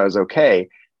to see if I was okay.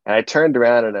 And I turned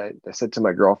around and I said to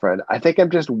my girlfriend, I think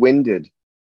I'm just winded.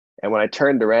 And when I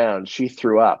turned around, she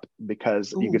threw up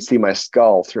because you could see my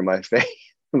skull through my face.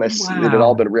 It had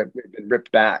all been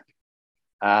ripped back.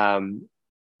 And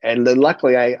then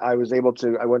luckily I was able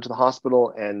to, I went to the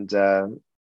hospital, and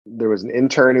there was an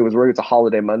intern who was working. It's a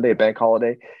holiday Monday, a bank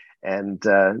holiday. And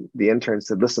the intern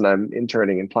said, listen, I'm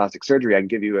interning in plastic surgery. I can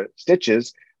give you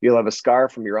stitches. You'll have a scar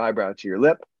from your eyebrow to your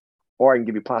lip, or I can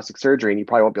give you plastic surgery and you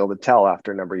probably won't be able to tell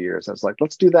after a number of years. I was like,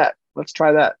 let's do that. Let's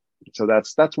try that. So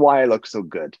that's why I look so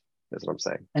good. That's what I'm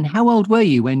saying. And how old were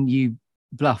you when you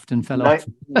bluffed and fell off?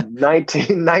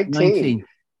 19. 19.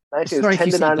 Sorry if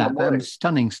you said that, but I'm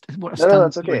stunning. No,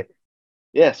 that's okay.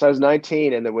 Yeah, so I was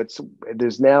 19, and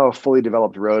there's now a fully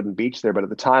developed road and beach there, but at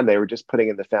the time they were just putting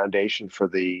in the foundation for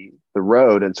the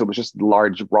road, and so it was just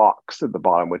large rocks at the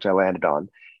bottom, which I landed on.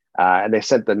 And they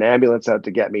sent an ambulance out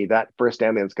to get me. That first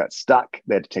ambulance got stuck.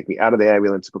 They had to take me out of the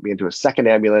ambulance, put me into a second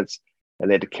ambulance, and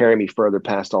they had to carry me further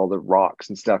past all the rocks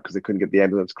and stuff because they couldn't get the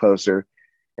ambulance closer.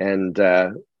 And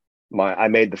I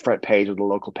made the front page of the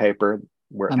local paper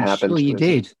where it happened. Sure you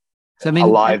did. So, I mean,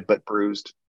 alive but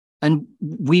bruised. And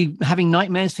we having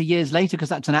nightmares for years later, because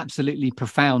that's an absolutely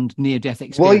profound near-death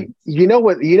experience.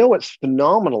 Well, what's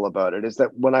phenomenal about it is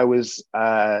that when I was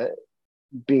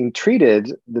being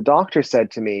treated, the doctor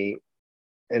said to me,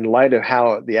 in light of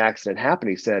how the accident happened,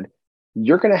 he said,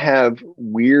 you're going to have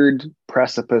weird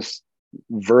precipice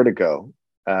vertigo,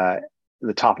 the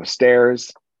top of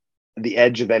stairs, the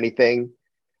edge of anything.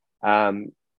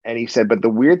 And he said, but the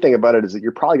weird thing about it is that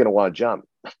you're probably going to want to jump.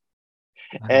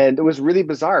 And it was really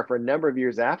bizarre. For a number of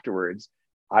years afterwards,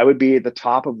 I would be at the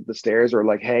top of the stairs or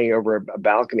like hanging over a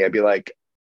balcony. I'd be like,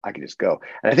 I can just go.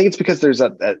 And I think it's because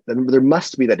there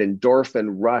must be that endorphin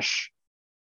rush,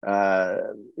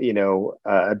 adrenaline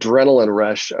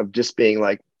rush of just being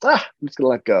like, I'm just going to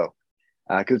let go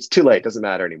because it's too late. It doesn't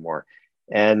matter anymore.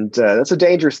 And that's a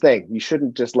dangerous thing. You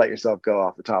shouldn't just let yourself go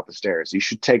off the top of the stairs. You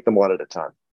should take them one at a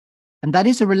time. And that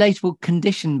is a relatable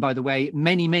condition, by the way.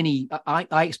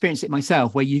 I experienced it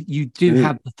myself, where you do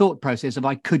have the thought process of,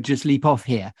 I could just leap off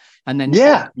here. And then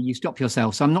you stop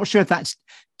yourself. So I'm not sure if that's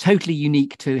totally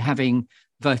unique to having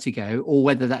vertigo or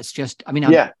whether that's just,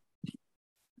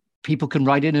 people can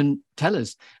write in and tell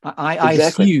us. I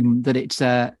assume that it's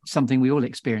something we all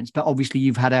experience, but obviously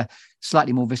you've had a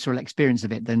slightly more visceral experience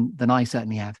of it than I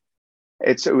certainly have.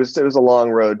 It was a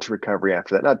long road to recovery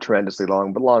after that. Not tremendously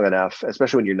long, but long enough,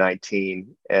 especially when you're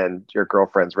 19 and your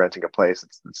girlfriend's renting a place.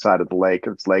 It's the side of the lake.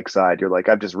 It's lakeside. You're like,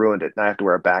 I've just ruined it. And I have to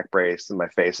wear a back brace and my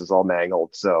face is all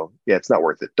mangled. So yeah, it's not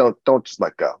worth it. Don't just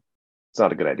let go. It's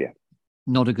not a good idea.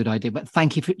 Not a good idea, but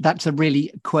thank you. That's a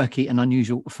really quirky and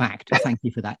unusual fact. Thank you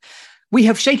for that. We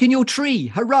have shaken your tree.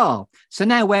 Hurrah. So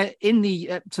now we're in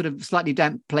the sort of slightly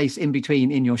damp place in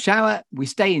between in your shower. We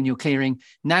stay in your clearing.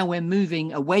 Now we're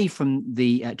moving away from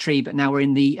the tree, but now we're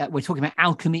we're talking about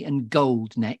alchemy and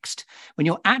gold next. When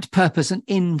you're at purpose and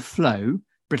in flow,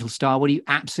 Brittlestar, what are you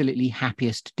absolutely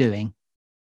happiest doing?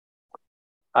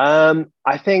 I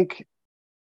think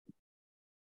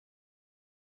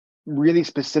really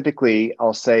specifically,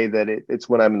 I'll say that it's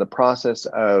when I'm in the process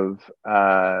of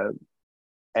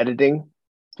editing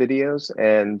videos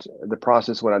and the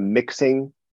process when I'm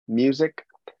mixing music,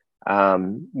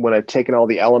 when I've taken all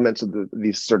the elements of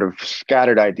these sort of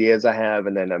scattered ideas I have,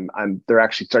 and then they're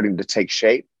actually starting to take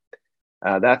shape.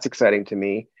 That's exciting to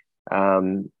me.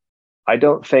 I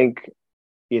don't think,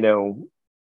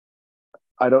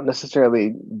 I don't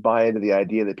necessarily buy into the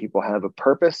idea that people have a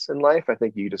purpose in life. I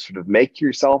think you just sort of make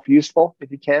yourself useful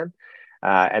if you can.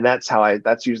 And that's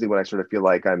usually when I sort of feel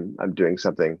like I'm doing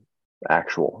something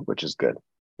actual, which is good.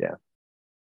 Yeah.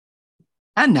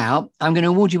 And now I'm going to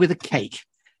award you with a cake.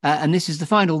 And this is the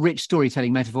final rich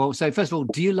storytelling metaphor. So first of all,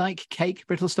 do you like cake,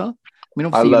 Brittlestar? I mean,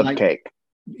 obviously I love cake.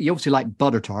 You obviously like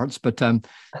Butter Tarts, but That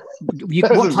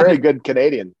was a very good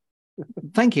Canadian.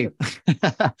 Thank you.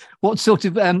 What sort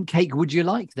of cake would you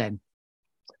like then?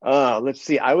 Let's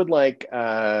see. I would like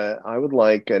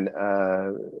an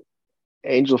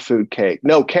angel food cake.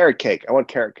 No, carrot cake. I want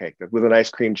carrot cake with a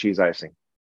nice cream cheese icing.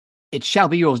 It shall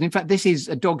be yours. And in fact, this is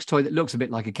a dog's toy that looks a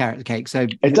bit like a carrot cake. So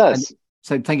it does.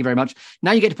 So thank you very much.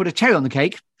 Now you get to put a cherry on the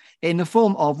cake in the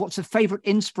form of what's a favorite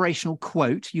inspirational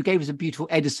quote? You gave us a beautiful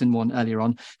Edison one earlier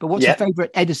on, but what's a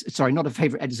favorite Edison? Sorry, not a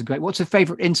favorite Edison quote. What's a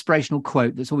favorite inspirational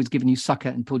quote that's always given you succor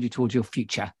and pulled you towards your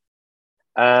future?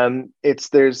 This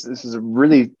is a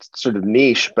really sort of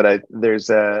niche, but there's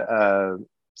a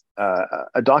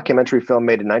documentary film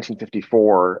made in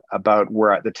 1954 about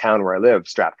the town where I live,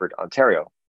 Stratford, Ontario.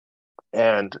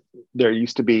 And there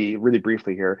used to be, really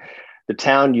briefly here, the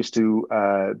town used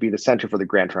to be the center for the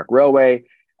Grand Trunk Railway.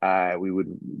 There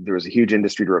was a huge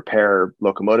industry to repair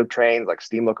locomotive trains, like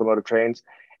steam locomotive trains.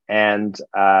 And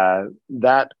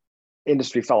that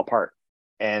industry fell apart.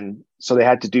 And so they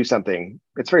had to do something.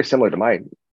 It's very similar to my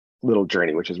little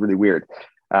journey, which is really weird.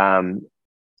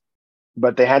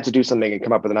 But they had to do something and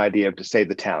come up with an idea to save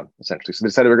the town, essentially. So they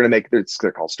decided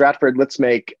they're called Stratford. Let's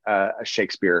make a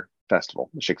Shakespeare festival,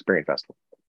 the Shakespearean festival.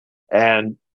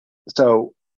 And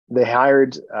so they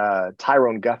hired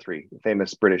Tyrone Guthrie, the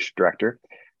famous British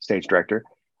stage director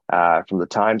from the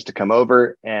Times, to come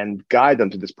over and guide them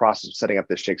through this process of setting up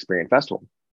this Shakespearean festival.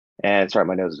 And sorry,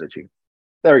 my nose is itchy.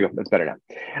 There we go. That's better now.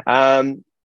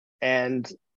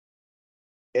 And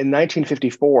in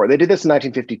 1954, they did this in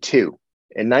 1952.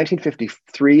 In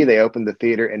 1953, they opened the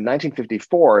theater. In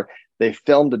 1954, they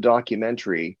filmed a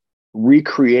documentary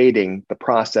recreating the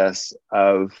process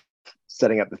of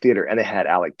setting up the theater. And they had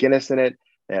Alec Guinness in it.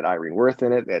 They had Irene Worth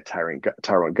in it. They had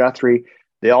Tyrone Guthrie.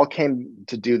 They all came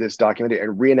to do this documentary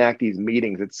and reenact these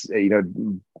meetings. It's,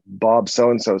 Bob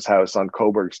so-and-so's house on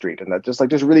Coburg Street. And that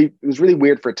it was really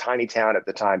weird for a tiny town at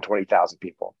the time, 20,000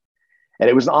 people. And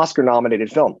it was an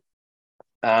Oscar-nominated film.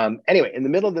 Anyway, in the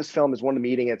middle of this film is one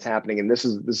meeting that's happening. And this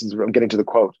is I'm getting to the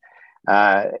quote.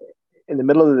 In the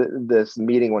middle of this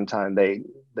meeting one time, they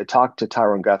talked to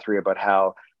Tyrone Guthrie about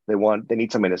how they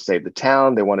need somebody to save the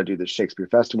town. They want to do the Shakespeare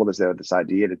Festival. They have this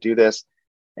idea to do this.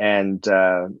 And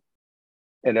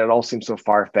it all seems so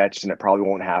far-fetched and it probably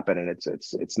won't happen. And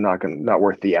it's not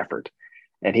worth the effort.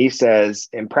 And he says,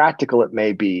 impractical it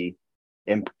may be,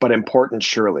 but important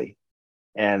surely.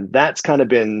 And that's kind of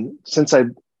been, since I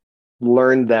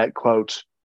learned that quote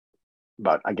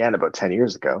about 10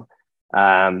 years ago,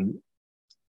 that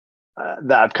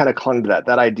I've kind of clung to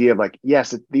that idea of like,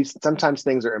 yes, these sometimes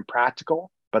things are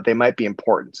impractical, but they might be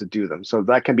important to do them. So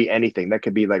that can be anything. That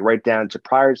could be like right down to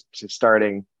prior to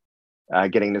starting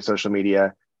getting into social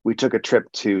media. We took a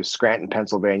trip to Scranton,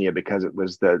 Pennsylvania, because it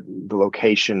was the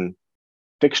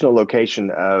fictional location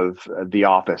of The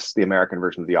Office, the American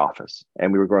version of The Office.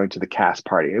 And we were going to the cast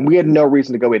party, and we had no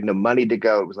reason to go. We had no money to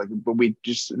go. It was like, but we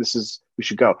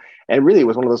should go. And really, it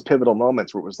was one of those pivotal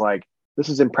moments where it was like, this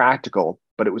is impractical,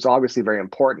 but it was obviously very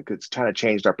important because it's kind of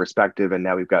changed our perspective. And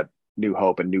now we've got new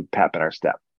hope and new pep in our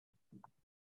step.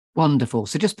 Wonderful.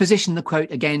 So just position the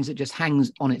quote again, so it just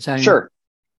hangs on its own. Sure.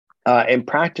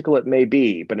 Impractical it may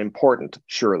be, but important,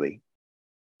 surely.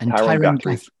 And Tyrone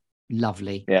Guthrie.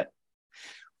 Lovely. Yeah.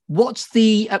 What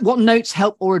notes,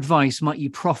 help, or advice might you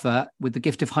proffer with the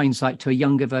gift of hindsight to a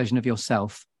younger version of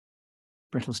yourself,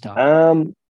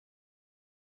 Brittlestar?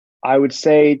 I would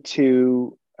say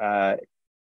to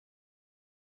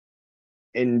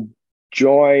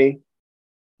enjoy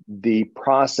the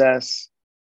process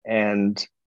and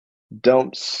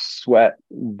don't sweat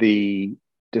the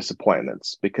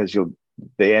disappointments, because you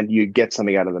get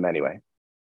something out of them anyway.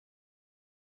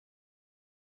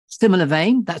 Similar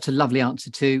vein, that's a lovely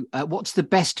answer too. What's the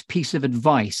best piece of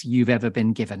advice you've ever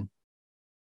been given?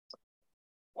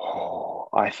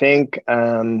 I think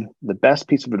the best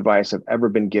piece of advice I've ever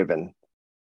been given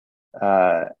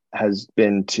has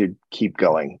been to keep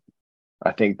going.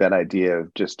 I think that idea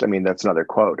of that's another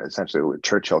quote, essentially a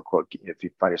Churchill quote. If you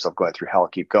find yourself going through hell,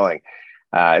 keep going.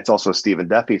 It's also a Stephen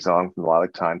Duffy song from A Lot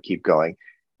of Time, Keep Going.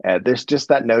 There's just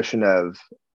that notion of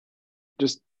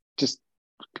just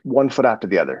one foot after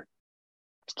the other.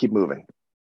 Just keep moving.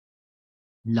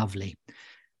 Lovely.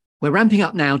 We're ramping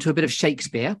up now to a bit of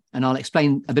Shakespeare, and I'll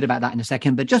explain a bit about that in a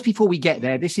second. But just before we get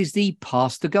there, this is the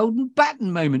pass the golden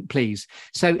baton moment, please.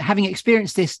 So having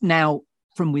experienced this now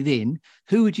from within,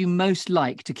 who would you most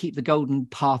like to keep the golden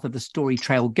path of the story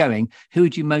trail going? Who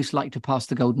would you most like to pass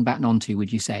the golden baton on to,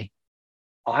 would you say?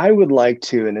 I would like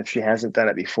to, and if she hasn't done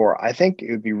it before, I think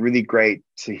it would be really great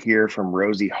to hear from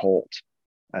Rosie Holt.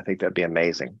 I think that'd be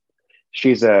amazing.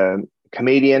 She's a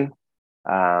comedian.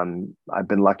 I've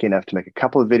been lucky enough to make a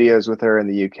couple of videos with her in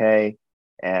the UK,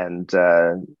 and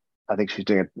I think she's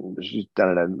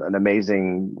done an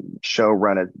amazing show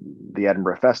run at the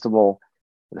Edinburgh Festival,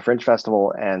 the Fringe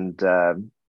Festival, and I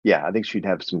think she'd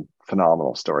have some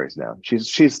phenomenal stories now.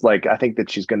 She's like, I think that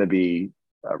she's going to be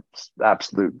an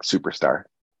absolute superstar.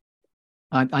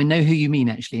 I know who you mean,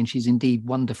 actually, and she's indeed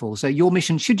wonderful. So your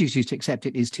mission, should you choose to accept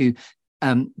it, is to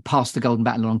pass the golden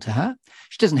baton along to her.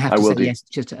 She doesn't have to say yes, it's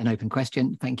just an open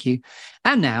question. Thank you.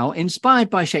 And now, inspired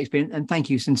by Shakespeare, and thank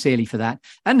you sincerely for that,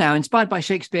 and now, inspired by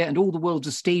Shakespeare and all the world's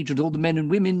a stage and all the men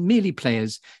and women merely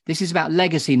players, this is about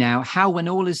legacy now. How, when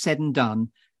all is said and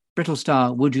done,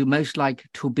 Brittlestar, would you most like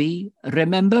to be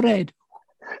remembered?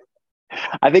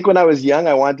 I think when I was young,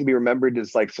 I wanted to be remembered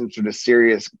as like some sort of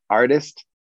serious artist.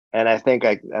 And I think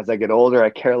as I get older, I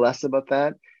care less about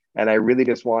that. And I really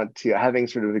just want to, having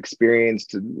sort of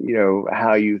experienced,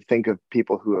 how you think of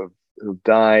people who've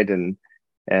died and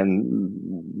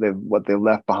what they've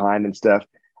left behind and stuff.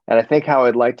 And I think how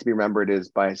I'd like to be remembered is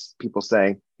by people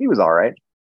saying, he was all right.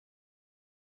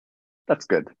 That's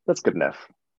good. That's good enough.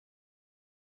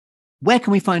 Where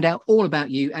can we find out all about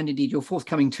you and indeed your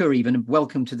forthcoming tour even, and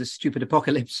welcome to the Stupid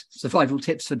Apocalypse, Survival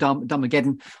Tips for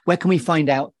Dumageddon? Where can we find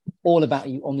out all about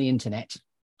you on the internet?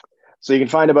 So you can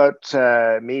find about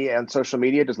me on social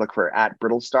media. Just look for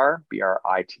 @Brittlestar,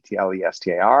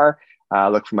 BRITTLESTAR.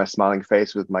 Look for my smiling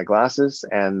face with my glasses,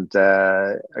 and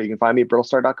you can find me at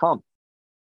brittlestar.com.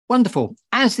 Wonderful.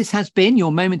 As this has been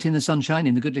your moment in the sunshine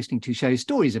in the Good Listening To Show,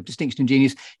 Stories of Distinction and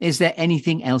Genius, is there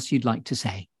anything else you'd like to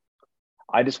say?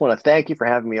 I just want to thank you for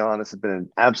having me on. This has been an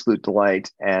absolute delight,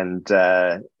 and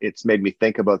it's made me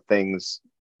think about things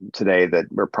today that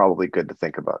were probably good to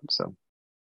think about. So,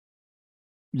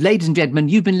 ladies and gentlemen,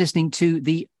 you've been listening to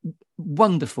the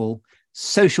wonderful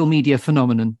social media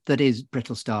phenomenon that is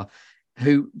Brittlestar,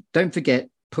 who, don't forget,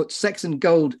 put sex and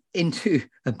gold into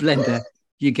a blender,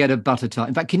 you get a butter tart.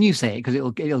 In fact, can you say it? Because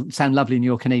it'll sound lovely in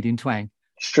your Canadian twang.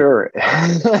 Sure.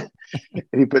 If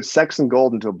you put sex and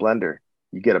gold into a blender,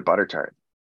 you get a butter tart.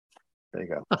 There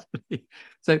you go.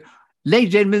 So, ladies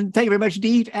and gentlemen, thank you very much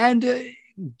indeed, and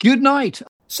good night.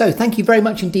 So, thank you very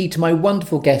much indeed to my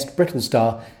wonderful guest,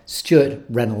 Brittlestar, Stuart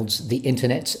Reynolds, the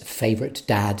internet's favourite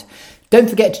dad. Don't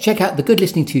forget to check out the Good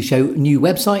Listening To Show new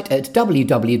website at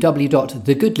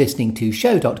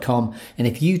www.thegoodlisteningtoshow.com. And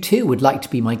if you too would like to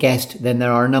be my guest, then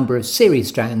there are a number of series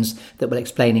strands that will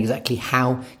explain exactly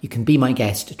how you can be my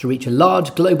guest to reach a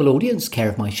large global audience, care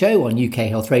of my show on UK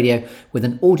Health Radio, with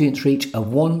an audience reach of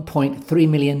 1.3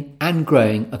 million and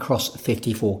growing across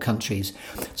 54 countries.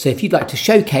 So if you'd like to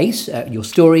showcase your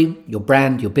story, your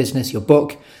brand, your business, your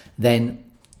book, then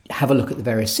have a look at the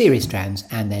various series strands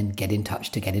and then get in touch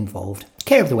to get involved.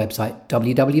 Care of the website,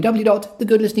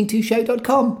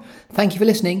 www.thegoodlisteningtoshow.com. Thank you for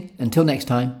listening. Until next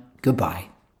time, goodbye.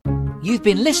 You've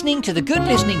been listening to The Good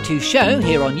Listening To Show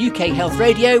here on UK Health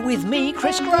Radio with me,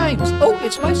 Chris Grimes. Oh,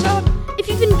 it's my son. If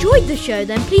you've enjoyed the show,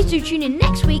 then please do tune in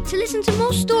next week to listen to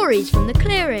more stories from the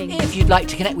clearing. If you'd like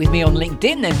to connect with me on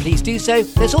LinkedIn, then please do so.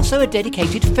 There's also a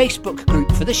dedicated Facebook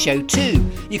group for the show too.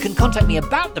 You can contact me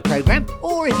about the programme,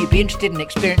 or if you'd be interested in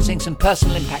experiencing some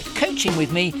personal impact coaching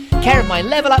with me, care of my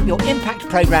Level Up Your Impact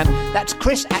programme, that's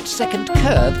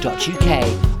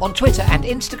chris@secondcurve.uk. On Twitter and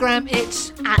Instagram,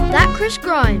 it's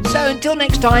 @ThatChrisGrimes. So until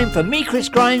next time, from me, Chris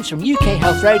Grimes, from UK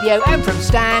Health Radio, and from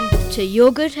Stan, to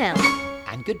your good health.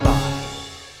 And goodbye.